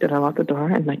thinking, did I lock the door?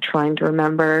 And like trying to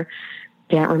remember,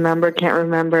 can't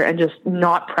remember, and just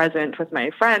not present with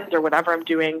my friends or whatever I'm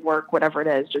doing, work, whatever it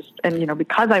is. And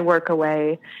because I work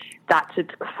away,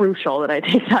 it's crucial that I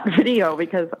take that video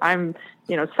because I'm,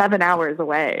 7 hours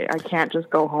away. I can't just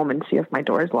go home and see if my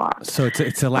door is locked. So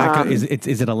it's a lack of,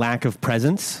 is it a lack of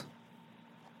presence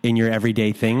in your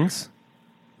everyday things?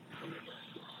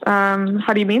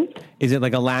 How do you mean? Is it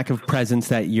like a lack of presence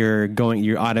that you're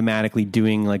automatically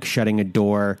doing, like shutting a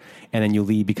door and then you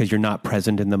leave because you're not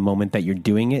present in the moment that you're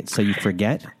doing it, so you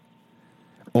forget?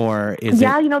 Or is it?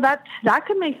 Yeah, that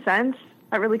could make sense.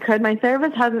 That really could. My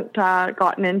therapist hasn't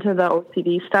gotten into the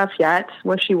OCD stuff yet.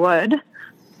 Wish she would.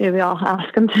 Maybe I'll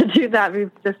ask him to do that. We've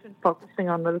just been focusing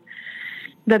on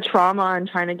the trauma and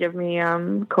trying to give me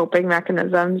coping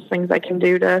mechanisms, things I can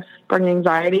do to bring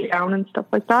anxiety down and stuff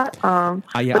like that.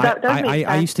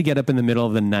 I used to get up in the middle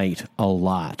of the night a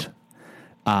lot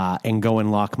and go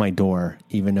and lock my door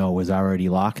even though it was already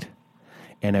locked.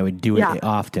 And I would do it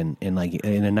often. And like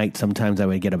in a night, sometimes I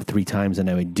would get up 3 times and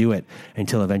I would do it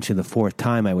until eventually the 4th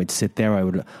time I would sit there. I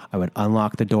would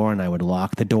unlock the door and I would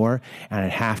lock the door, and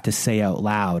I'd have to say out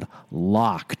loud,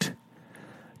 locked.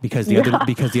 Because the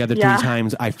other 3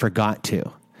 times I forgot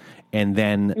to, and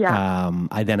then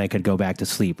I could go back to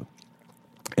sleep.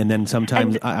 And then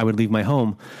sometimes I would leave my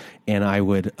home, and I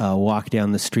would walk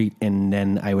down the street, and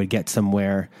then I would get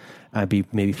somewhere. I'd be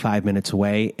maybe 5 minutes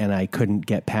away, and I couldn't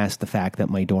get past the fact that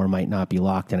my door might not be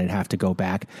locked, and I'd have to go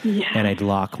back, and I'd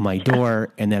lock my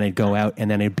door, and then I'd go out,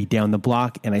 and then I'd be down the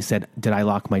block, and I said, "Did I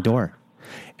lock my door?"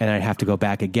 And I'd have to go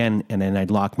back again, and then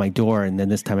I'd lock my door, and then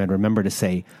this time I'd remember to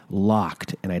say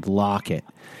locked, and I'd lock it.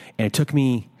 And it took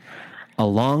me a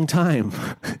long time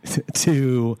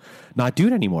to not do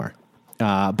it anymore.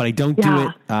 But I don't do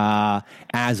it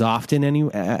as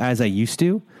often as I used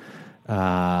to.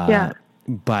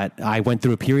 But I went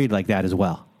through a period like that as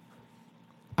well.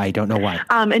 I don't know why.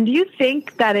 And do you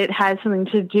think that it has something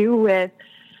to do with,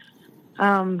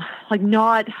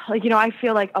 I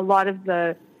feel like a lot of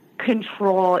the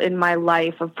control in my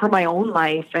life for my own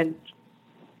life and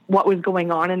what was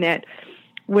going on in it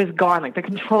was gone. Like the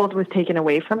control was taken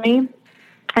away from me.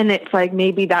 And it's like,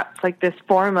 maybe that's like this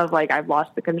form of like, I've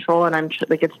lost the control and I'm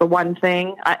like, it's the one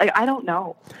thing. I don't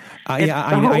know.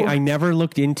 I never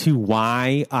looked into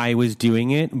why I was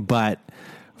doing it, but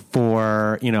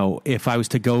for, if I was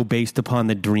to go based upon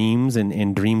the dreams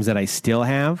and dreams that I still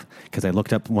have, because I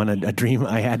looked up a dream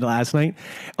I had last night,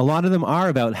 a lot of them are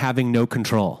about having no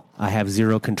control. I have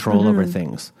zero control over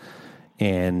things.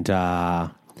 And,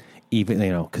 even,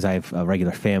 because I have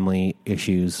regular family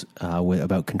issues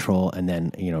about control, and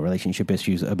then, relationship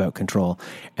issues about control,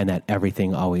 and that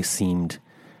everything always seemed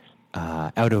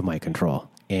out of my control.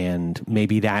 And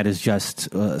maybe that is just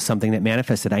something that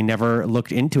manifested. I never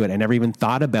looked into it. I never even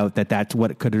thought about that's what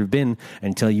it could have been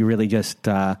until you really just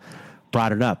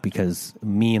brought it up, because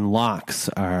me and locks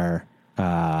are,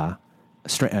 I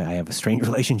have a strange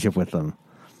relationship with them.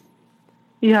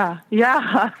 Yeah.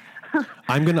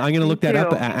 I'm gonna look that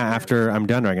up after I'm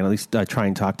done. Or I'm gonna at least try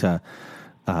and talk to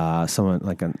someone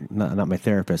like not my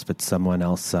therapist, but someone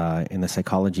else in the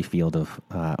psychology field of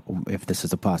if this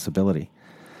is a possibility.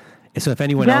 So if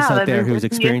anyone else out there who's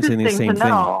experiencing the same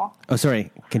thing. Oh,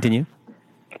 sorry. Continue.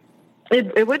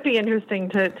 It would be interesting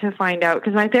to find out,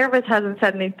 because my therapist hasn't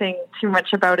said anything too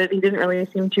much about it. He didn't really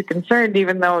seem too concerned,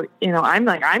 even though,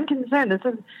 I'm concerned. This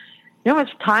is, how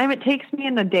much time it takes me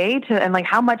in a day and like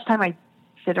how much time I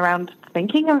sit around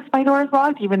thinking of my door is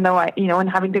locked, even though and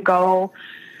having to go,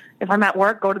 if I'm at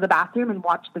work, go to the bathroom and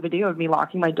watch the video of me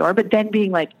locking my door, but then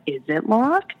being like, is it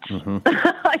locked? Mm-hmm.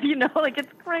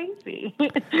 It's crazy.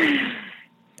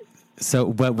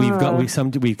 So, but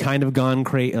we've kind of gone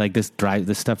crazy. Like this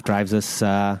stuff drives us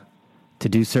to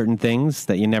do certain things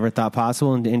that you never thought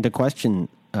possible and to question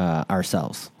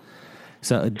ourselves.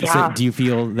 So do you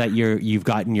feel that you've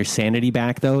gotten your sanity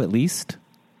back though, at least?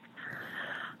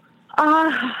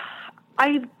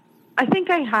 I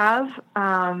think I have,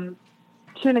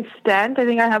 to an extent. I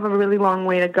think I have a really long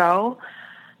way to go.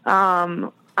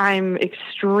 I'm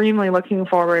extremely looking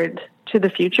forward to the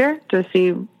future to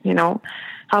see,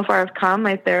 how far I've come.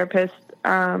 My therapist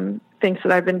thinks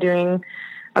that I've been doing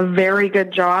a very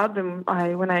good job. And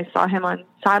when I saw him on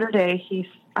Saturday,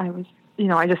 I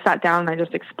just sat down and I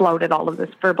just exploded all of this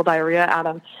verbal diarrhea at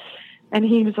him. And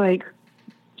he was like,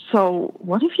 so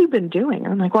what have you been doing?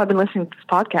 And I'm like, well, I've been listening to this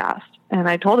podcast. And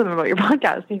I told him about your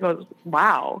podcast. He goes,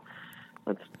 wow,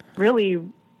 that's really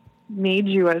made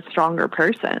you a stronger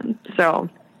person. So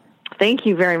thank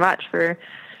you very much for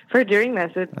doing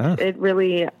this. It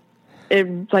really,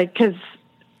 because,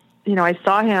 I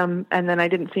saw him and then I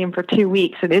didn't see him for 2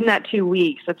 weeks. And in that 2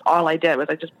 weeks, that's all I did was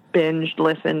I just binged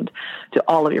listened to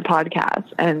all of your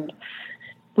podcasts, and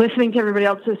listening to everybody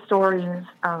else's stories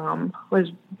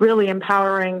was really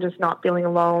empowering, just not feeling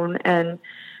alone. And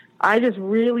I just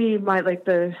really,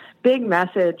 the big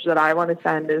message that I want to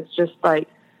send is just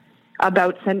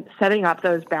about setting up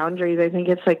those boundaries. I think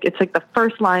it's like the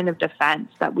first line of defense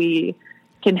that we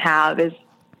can have is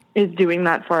doing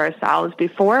that for ourselves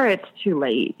before it's too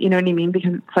late. You know what I mean?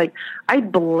 Because it's like, I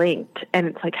blinked and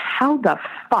it's like, how the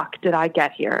fuck did I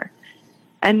get here?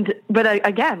 But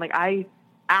I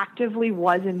actively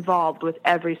was involved with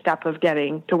every step of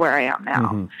getting to where I am now.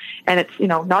 Mm-hmm. And it's,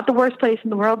 not the worst place in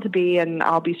the world to be, and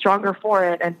I'll be stronger for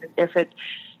it. And if it,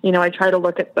 I try to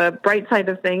look at the bright side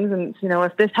of things, and,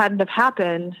 if this hadn't have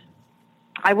happened,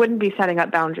 I wouldn't be setting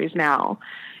up boundaries now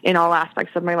in all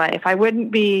aspects of my life. I wouldn't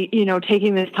be,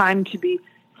 taking this time to be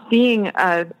seeing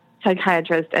a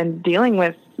psychiatrist and dealing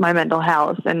with my mental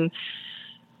health, and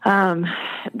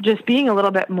just being a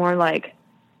little bit more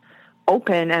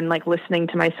open and listening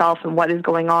to myself and what is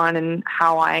going on and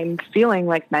how I'm feeling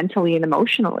mentally and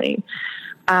emotionally.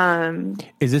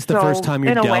 Is this the first time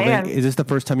you're delving? Is this the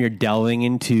first time you're delving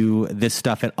into this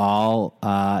stuff at all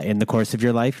in the course of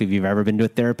your life? Have you ever been to a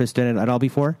therapist at all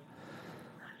before?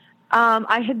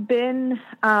 I had been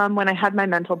when I had my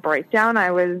mental breakdown.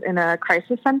 I was in a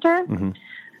crisis center,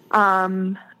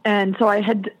 mm-hmm. And so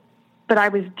but I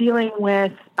was dealing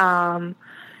with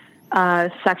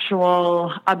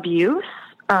sexual abuse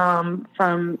from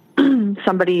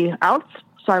somebody else.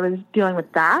 So I was dealing with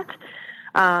that.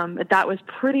 That was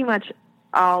pretty much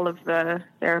all of the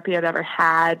therapy I'd ever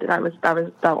had. That was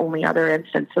the only other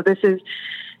instance. So this is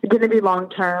going to be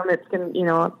long-term. It's going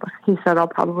to, he said I'll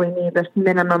probably need this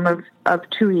minimum of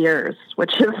 2 years,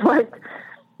 which is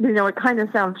it kind of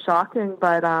sounds shocking,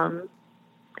 but,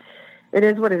 it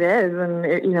is what it is. And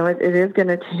it is going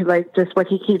to take, just what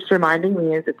he keeps reminding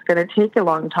me is it's going to take a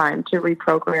long time to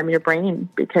reprogram your brain,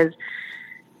 because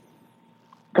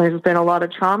there's been a lot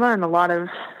of trauma and a lot of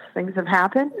things have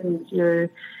happened, and you're,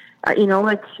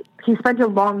 he spent a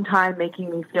long time making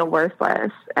me feel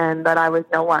worthless and that I was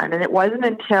no one. And it wasn't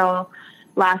until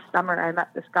last summer I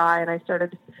met this guy and I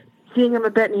started seeing him a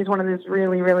bit, and he's one of these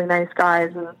really, really nice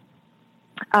guys. And,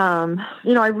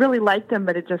 I really liked him,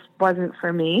 but it just wasn't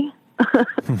for me.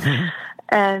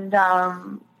 And,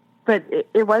 but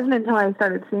it wasn't until I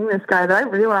started seeing this guy that I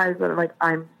realized that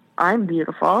I'm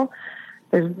beautiful.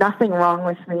 There's nothing wrong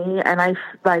with me. And I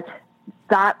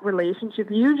that relationship,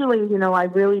 usually, I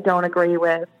really don't agree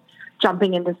with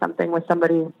jumping into something with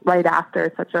somebody right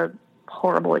after such a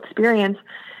horrible experience.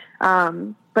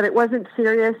 But it wasn't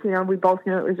serious. We both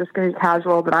knew it was just going to be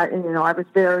casual, but I was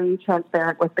very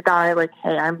transparent with the guy.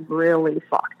 Hey, I'm really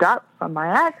fucked up from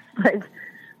my ex.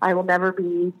 I will never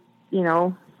be,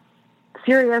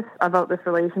 serious about this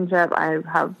relationship. I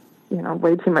have,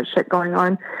 way too much shit going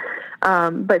on.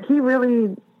 But he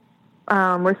really,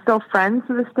 we're still friends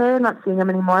to this day. I'm not seeing him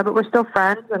anymore, but we're still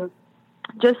friends. And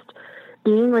just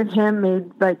being with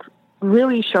him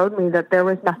really showed me that there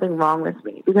was nothing wrong with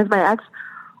me, because my ex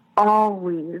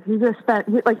always, he just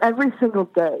spent, like every single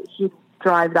day, he'd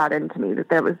drive that into me, that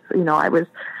there was, you know, I was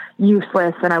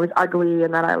useless and I was ugly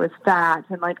and that I was fat.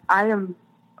 And like, I am,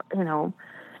 you know,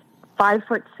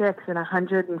 5'6" and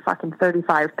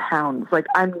 135 pounds. Like,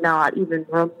 I'm not even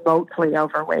remotely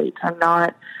overweight. I'm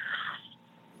not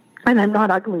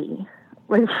ugly.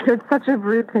 Like, it's such a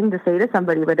rude thing to say to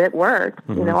somebody, but it worked.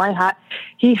 Mm-hmm. You know,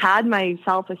 he had my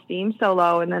self-esteem so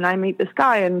low, and then I meet this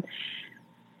guy, and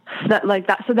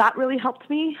so that really helped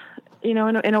me, you know,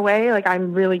 in a way. Like,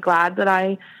 I'm really glad that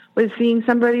I was seeing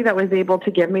somebody that was able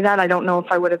to give me that. I don't know if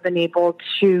I would have been able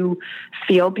to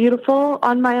feel beautiful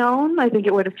on my own. I think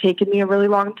it would have taken me a really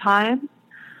long time.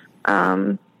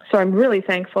 So I'm really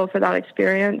thankful for that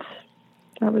experience.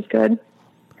 That was good.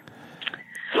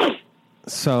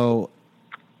 So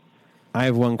I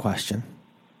have one question.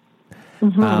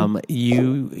 Mm-hmm.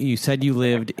 You said you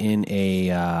lived in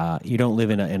you don't live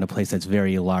in a place that's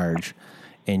very large.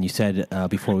 And you said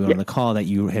before we went on the call that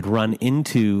you had run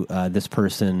into this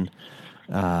person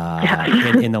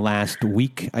in the last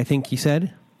week, I think you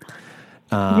said?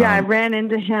 I ran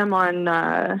into him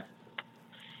on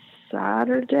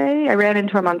Saturday. I ran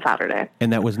into him on Saturday.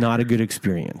 And that was not a good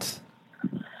experience.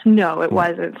 No, it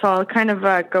wasn't. So I'll kind of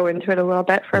go into it a little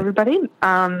bit for everybody.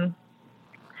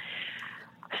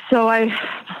 So a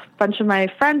bunch of my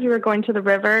friends, we were going to the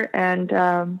river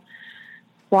and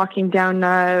walking down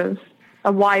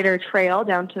a wider trail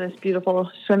down to this beautiful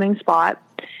swimming spot.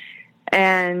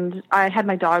 And I had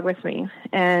my dog with me,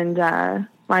 and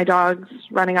my dog's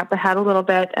running up ahead a little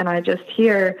bit, and I just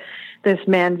hear this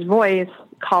man's voice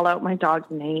call out my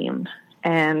dog's name.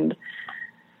 And,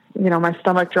 you know, my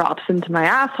stomach drops into my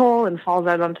asshole and falls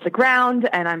out onto the ground,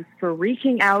 and I'm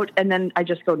freaking out. And then I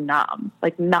just go numb,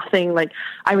 like nothing, like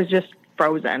I was just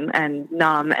frozen and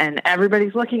numb, and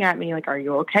everybody's looking at me like, are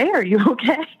you okay? Are you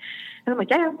okay? And I'm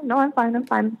like, yeah, no, I'm fine.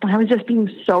 And I was just being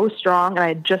so strong. And I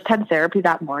had just had therapy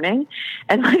that morning.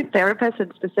 And my therapist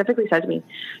had specifically said to me,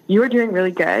 you are doing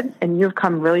really good and you've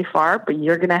come really far, but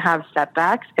you're going to have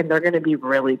setbacks and they're going to be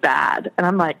really bad. And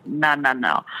I'm like,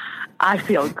 no. I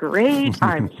feel great.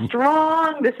 I'm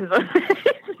strong. This is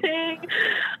amazing.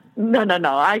 No.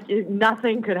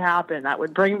 Nothing could happen that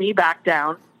would bring me back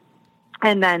down.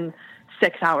 And then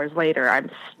 6 hours later,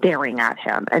 I'm staring at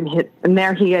him, and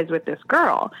there he is with this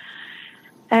girl.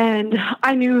 And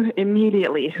I knew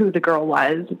immediately who the girl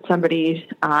was. Somebody,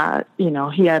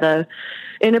 he had an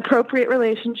inappropriate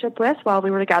relationship with while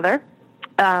we were together.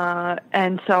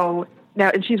 And so now,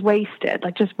 and she's wasted,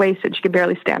 like just wasted. She can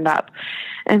barely stand up,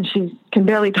 and she can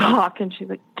barely talk. And she's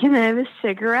like, can I have a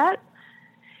cigarette?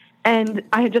 And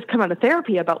I had just come out of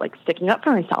therapy about like sticking up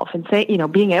for myself and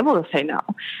being able to say no.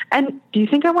 And do you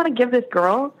think I want to give this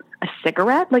girl a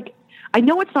cigarette? Like, I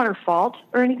know it's not her fault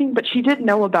or anything, but she did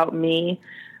know about me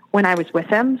when I was with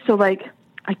him. So like,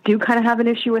 I do kind of have an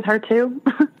issue with her too.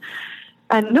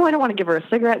 And no, I don't want to give her a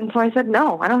cigarette. And so I said,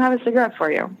 no, I don't have a cigarette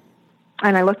for you.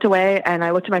 And I looked away and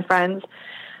I looked at my friends,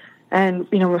 and,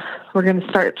 you know, we're going to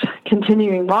start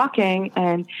continuing walking,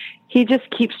 and he just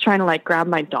keeps trying to like grab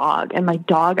my dog, and my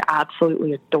dog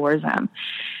absolutely adores him.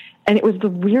 And it was the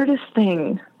weirdest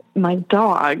thing. My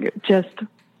dog just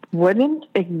wouldn't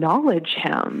acknowledge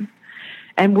him,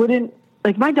 and wouldn't,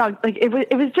 like, my dog, like, it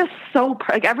was just so,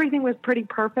 like, everything was pretty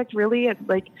perfect, really.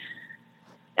 So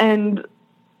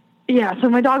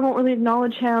my dog won't really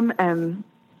acknowledge him, and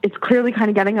it's clearly kind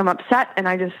of getting him upset. And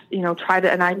I just,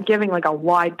 and I'm giving like a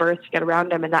wide berth to get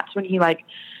around him. And that's when he like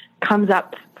comes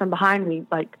up from behind me,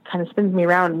 like kind of spins me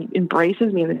around and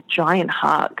embraces me in this giant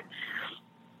hug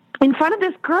in front of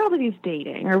this girl that he's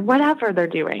dating or whatever they're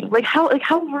doing. Like how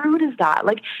rude is that?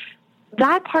 Like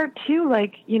that part too,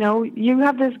 like, you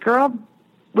have this girl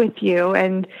with you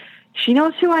and she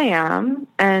knows who I am,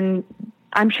 and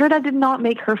I'm sure that did not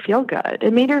make her feel good.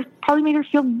 It probably made her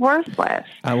feel worthless.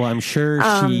 Well, I'm sure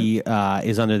she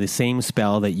is under the same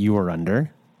spell that you were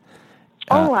under.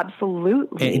 Oh,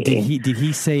 absolutely. Did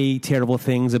he say terrible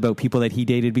things about people that he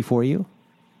dated before you?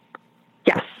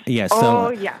 Yes. Yes.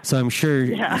 So I'm sure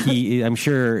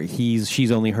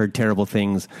she's only heard terrible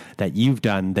things that you've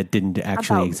done that didn't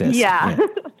actually exist. Yeah.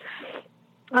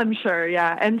 I'm sure.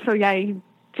 Yeah. And so he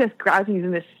just grabs me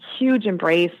in this huge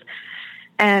embrace,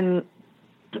 and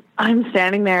I'm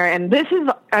standing there, and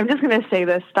I'm just going to say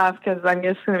this stuff because I'm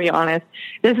just going to be honest.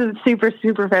 This is super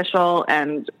superficial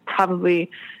and probably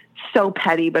so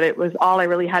petty, but it was all I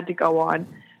really had to go on.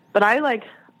 But I've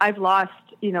lost,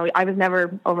 I was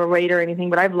never overweight or anything,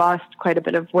 but I've lost quite a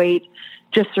bit of weight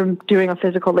just from doing a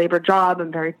physical labor job.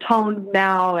 I'm very toned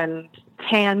now and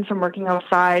tan from working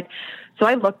outside. So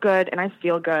I look good and I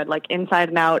feel good, like inside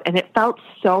and out. And it felt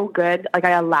so good. Like I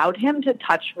allowed him to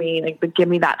touch me, like to give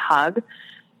me that hug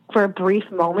for a brief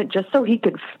moment, just so he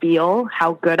could feel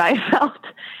how good I felt.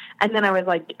 And then I was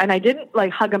like, and I didn't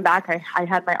like hug him back. I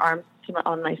had my arms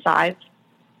on my sides.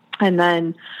 And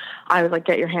then I was like,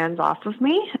 get your hands off of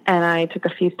me. And I took a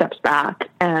few steps back.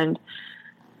 And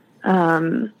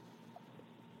then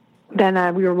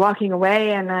we were walking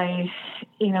away, and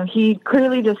he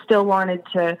clearly just still wanted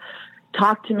to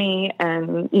talk to me.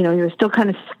 And, he was still kind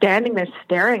of standing there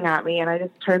staring at me. And I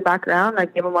just turned back around. I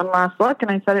gave him one last look, and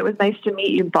I said, it was nice to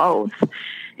meet you both.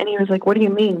 And he was like, what do you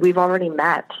mean? We've already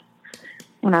met.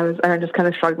 And I just kind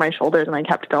of shrugged my shoulders, and I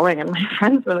kept going. And my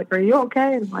friends were like, are you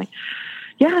okay? And I'm like,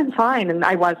 yeah, I'm fine. And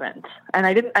I wasn't. And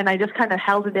I just kind of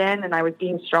held it in, and I was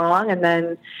being strong. And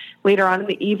then later on in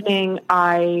the evening,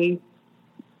 I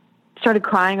started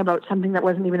crying about something that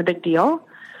wasn't even a big deal.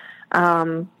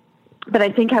 But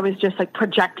I think I was just like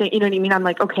projecting, you know what I mean? I'm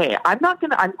like, okay, I want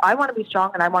to be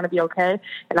strong, and I want to be okay.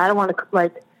 And I don't want to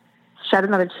like shed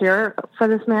another tear for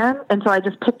this man. And so I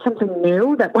just picked something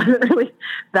new that wasn't really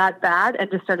that bad and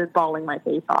just started bawling my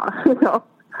face off.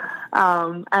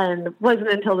 And it wasn't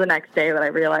until the next day that I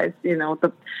realized,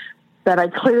 that I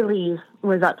clearly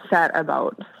was upset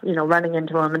about, running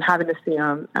into him and having to see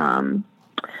him.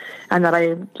 And that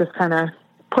I just kind of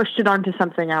pushed it onto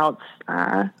something else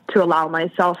to allow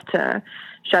myself to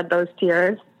shed those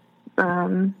tears.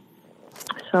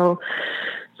 So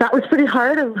that was pretty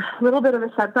hard, a little bit of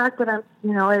a setback, but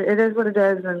it is what it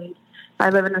is, and I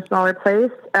live in a smaller place,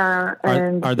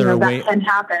 and are there that can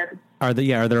happen. Are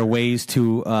there ways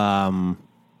to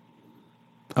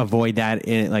avoid that?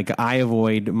 Like I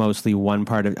avoid mostly one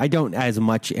part of. I don't as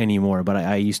much anymore, but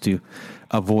I used to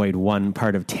avoid one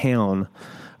part of town.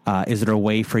 Is there a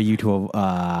way for you to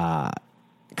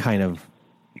kind of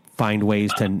find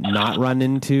ways to not run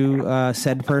into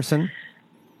said person?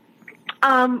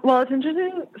 Well, it's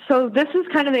interesting. So this is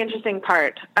kind of the interesting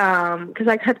part, because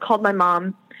I had called my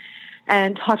mom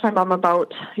and talked to my mom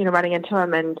about, running into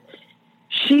him. And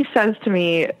she says to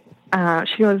me,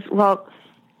 she goes, well,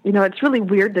 it's really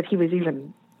weird that he was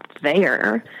even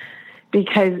there,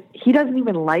 because he doesn't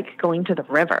even like going to the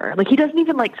river. Like, he doesn't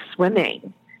even like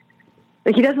swimming.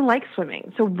 Like, he doesn't like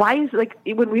swimming. So why is, like,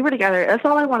 when we were together, that's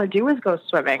all I want to do is go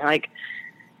swimming. Like,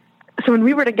 so when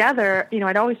we were together,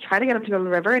 I'd always try to get him to go to the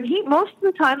river, and most of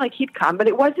the time, like, he'd come, but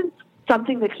it wasn't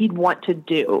something that he'd want to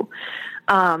do.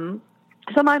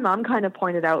 So my mom kind of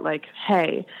pointed out, like,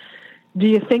 hey, do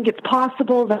you think it's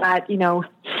possible that,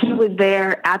 he was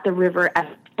there at the river at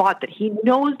a spot that he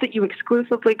knows that you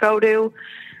exclusively go to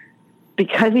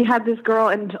because he had this girl?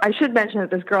 And I should mention that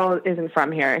this girl isn't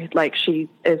from here. Like, she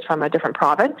is from a different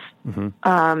province.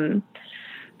 Mm-hmm.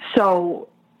 So,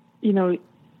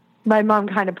 my mom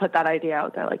kind of put that idea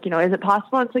out there, like, is it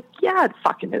possible? It's like, yeah, it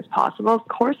fucking is possible. Of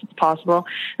course it's possible.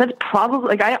 That's probably,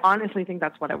 like, I honestly think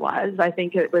that's what it was. I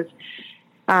think it was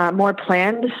more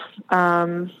planned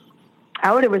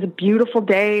out. It was a beautiful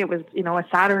day. It was, a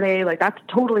Saturday. Like, that's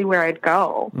totally where I'd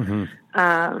go.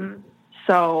 Mm-hmm.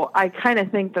 So I kind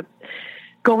of think that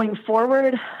going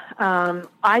forward,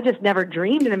 I just never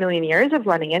dreamed in a million years of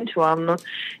running into him.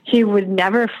 He would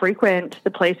never frequent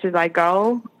the places I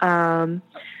go.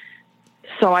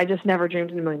 So I just never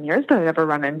dreamed in a million years that I'd ever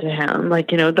run into him. Like,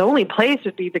 the only place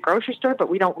would be the grocery store, but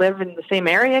we don't live in the same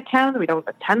area of town. We don't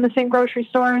attend the same grocery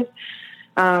stores.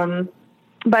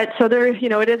 But so there,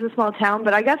 it is a small town,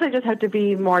 but I guess I just have to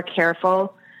be more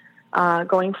careful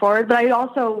going forward. But I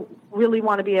also really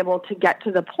want to be able to get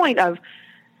to the point of,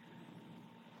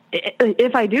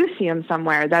 if I do see him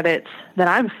somewhere, that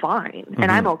I'm fine, mm-hmm.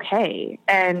 and I'm okay.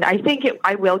 And I think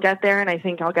I will get there, and I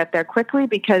think I'll get there quickly,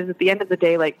 because at the end of the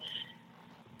day, like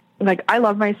I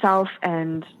love myself,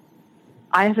 and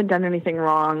I haven't done anything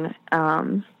wrong.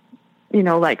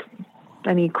 Like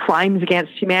any crimes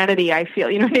against humanity, I feel,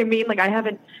 you know what I mean? Like, I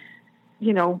haven't,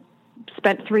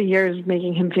 spent 3 years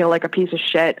making him feel like a piece of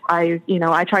shit. I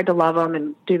tried to love him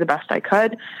and do the best I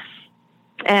could.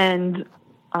 And,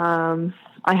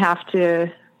 I have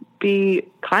to be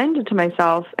kind to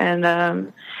myself.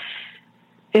 And,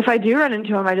 if I do run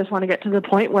into him, I just want to get to the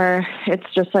point where it's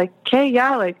just like, okay,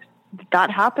 yeah, like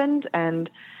that happened, and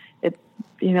it,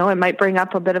 it might bring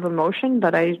up a bit of emotion,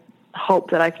 but I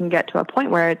hope that I can get to a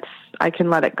point where I can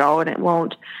let it go, and it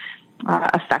won't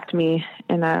affect me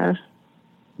in a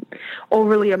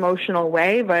overly emotional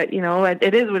way. But,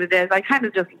 it is what it is. I kind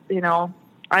of just,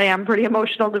 I am pretty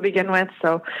emotional to begin with,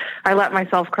 so I let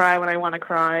myself cry when I want to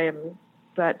cry.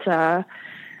 But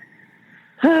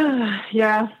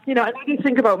Yeah. And I do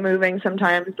think about moving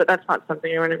sometimes, but that's not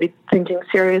something you're going to be thinking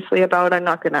seriously about. I'm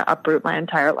not going to uproot my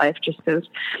entire life just because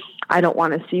I don't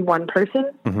want to see one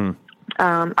person. Mm-hmm.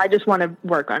 I just want to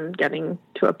work on getting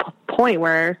to a point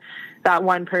where that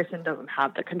one person doesn't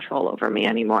have the control over me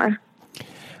anymore.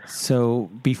 So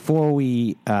before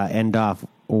we end off,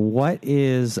 what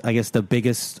is, I guess, the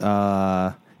biggest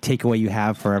takeaway you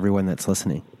have for everyone that's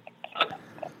listening?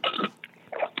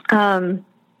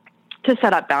 To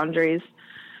set up boundaries.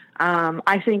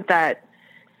 I think that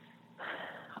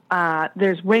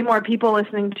there's way more people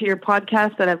listening to your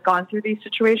podcast that have gone through these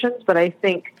situations, but I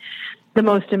think the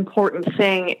most important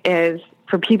thing is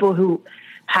for people who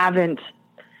haven't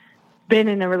been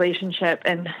in a relationship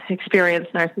and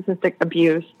experienced narcissistic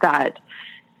abuse that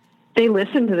they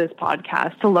listen to this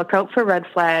podcast to look out for red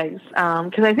flags.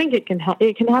 Cause I think it can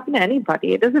happen to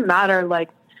anybody. It doesn't matter.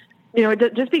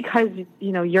 Just because,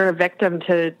 you're a victim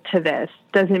to this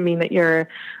doesn't mean that you're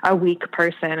a weak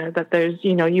person or that there's,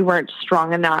 you weren't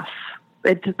strong enough.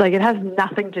 It has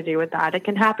nothing to do with that. It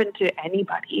can happen to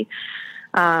anybody.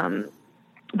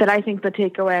 But I think the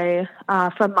takeaway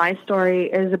from my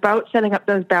story is about setting up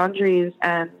those boundaries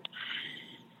and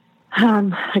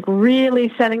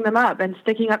really setting them up and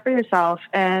sticking up for yourself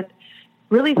and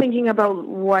really thinking about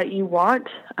what you want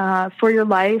for your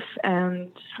life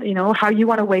and, how you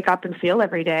want to wake up and feel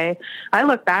every day. I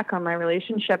look back on my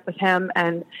relationship with him,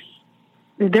 and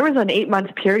there was an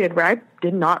 8-month period where I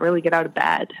did not really get out of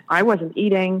bed. I wasn't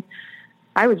eating.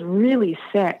 I was really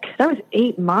sick. That was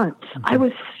 8 months. Mm-hmm. I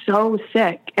was so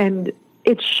sick, and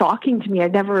it's shocking to me. I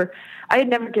had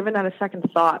never given that a second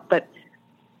thought, but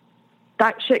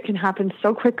that shit can happen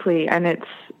so quickly, and it's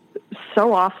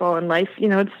so awful in life.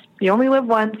 It's, you only live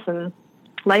once, and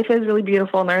life is really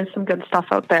beautiful, and there's some good stuff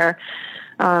out there.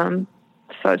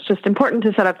 So it's just important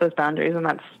to set up those boundaries, and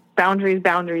that's boundaries.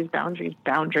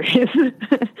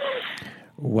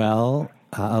 Well,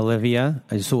 Olivia,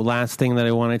 so last thing that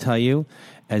I want to tell you,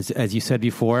 as you said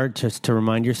before, just to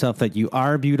remind yourself that you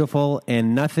are beautiful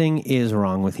and nothing is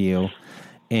wrong with you.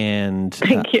 And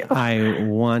thank you. I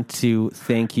want to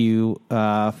thank you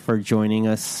for joining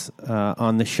us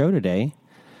on the show today.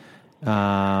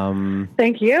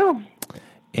 Thank you.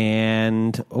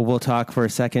 And we'll talk for a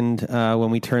second when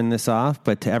we turn this off.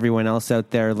 But to everyone else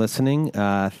out there listening,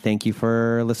 thank you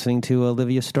for listening to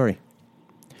Olivia's story.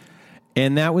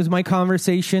 And that was my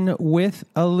conversation with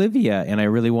Olivia. And I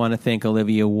really want to thank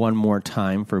Olivia one more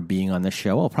time for being on the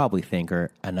show. I'll probably thank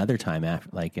her another time after,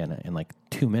 in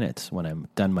 2 minutes when I'm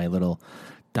done my little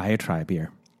diatribe here.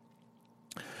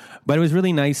 But it was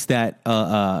really nice that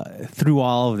through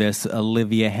all of this,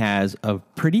 Olivia has a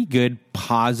pretty good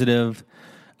positive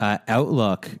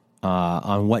outlook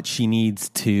on what she needs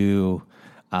to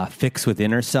fix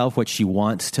within herself, what she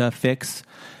wants to fix.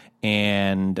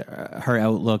 And her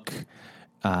outlook,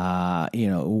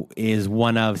 is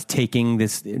one of taking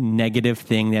this negative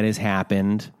thing that has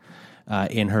happened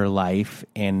in her life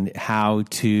and how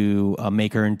to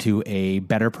make her into a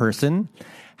better person,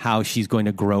 how she's going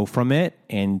to grow from it,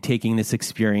 and taking this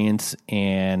experience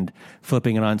and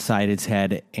flipping it on its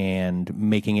head and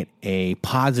making it a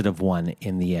positive one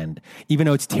in the end. Even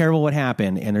though it's terrible what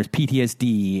happened and there's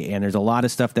PTSD and there's a lot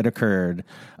of stuff that occurred,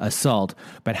 assault,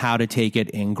 but how to take it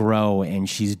and grow, and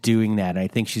she's doing that. And I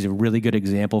think she's a really good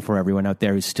example for everyone out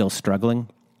there who's still struggling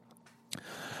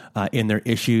in their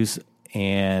issues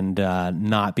and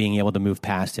not being able to move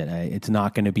past it. It's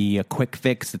not going to be a quick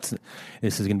fix.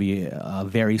 This is going to be a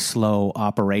very slow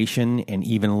operation, and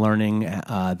even learning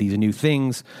these new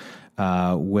things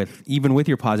with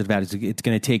your positive attitude, it's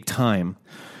going to take time.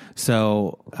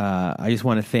 So I just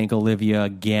want to thank Olivia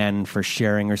again for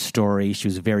sharing her story. She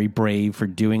was very brave for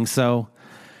doing so.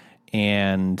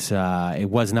 And it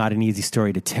was not an easy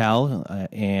story to tell.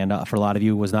 And for a lot of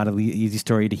you, it was not an easy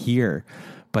story to hear.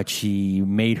 But she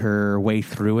made her way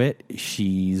through it.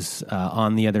 She's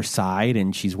on the other side,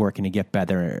 and she's working to get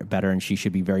better, and she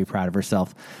should be very proud of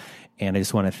herself. And I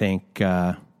just want to thank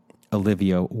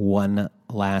Olivia one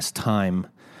last time,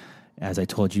 as I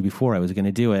told you before I was going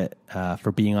to do it,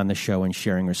 for being on the show and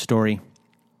sharing her story.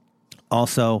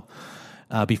 Also,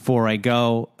 before I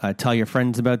go, tell your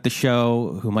friends about the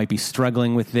show who might be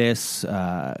struggling with this,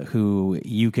 who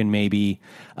you can maybe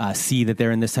see that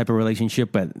they're in this type of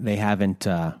relationship, but they haven't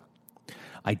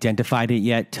identified it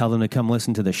yet. Tell them to come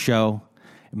listen to the show.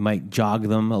 It might jog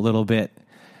them a little bit.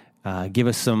 Give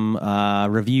us some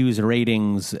reviews or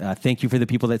ratings. Thank you for the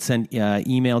people that sent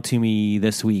email to me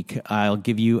this week. I'll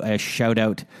give you a shout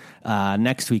out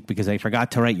next week because I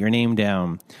forgot to write your name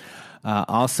down.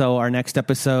 Also, our next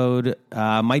episode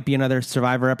might be another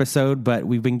Survivor episode, but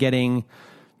we've been getting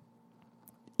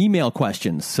email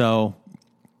questions. So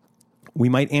we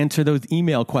might answer those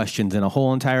email questions in a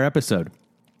whole entire episode.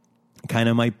 Kind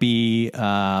of might be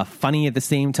funny at the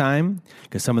same time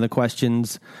because some of the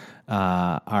questions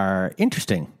are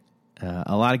interesting.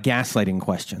 A lot of gaslighting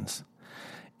questions.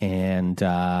 And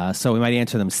so we might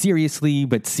answer them seriously,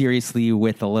 but seriously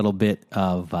with a little bit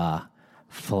of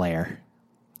flair.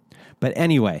 But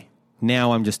anyway,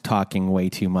 now I'm just talking way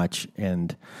too much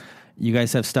and you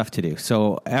guys have stuff to do.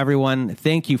 So everyone,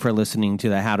 thank you for listening to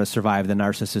the How to Survive the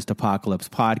Narcissist Apocalypse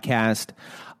podcast.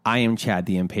 I am Chad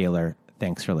the Impaler.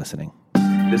 Thanks for listening.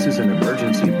 This is an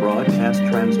emergency broadcast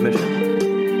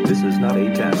transmission. This is not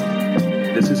a test.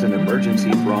 This is an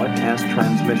emergency broadcast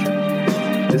transmission.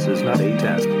 This is not a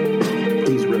test.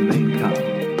 Please remain calm.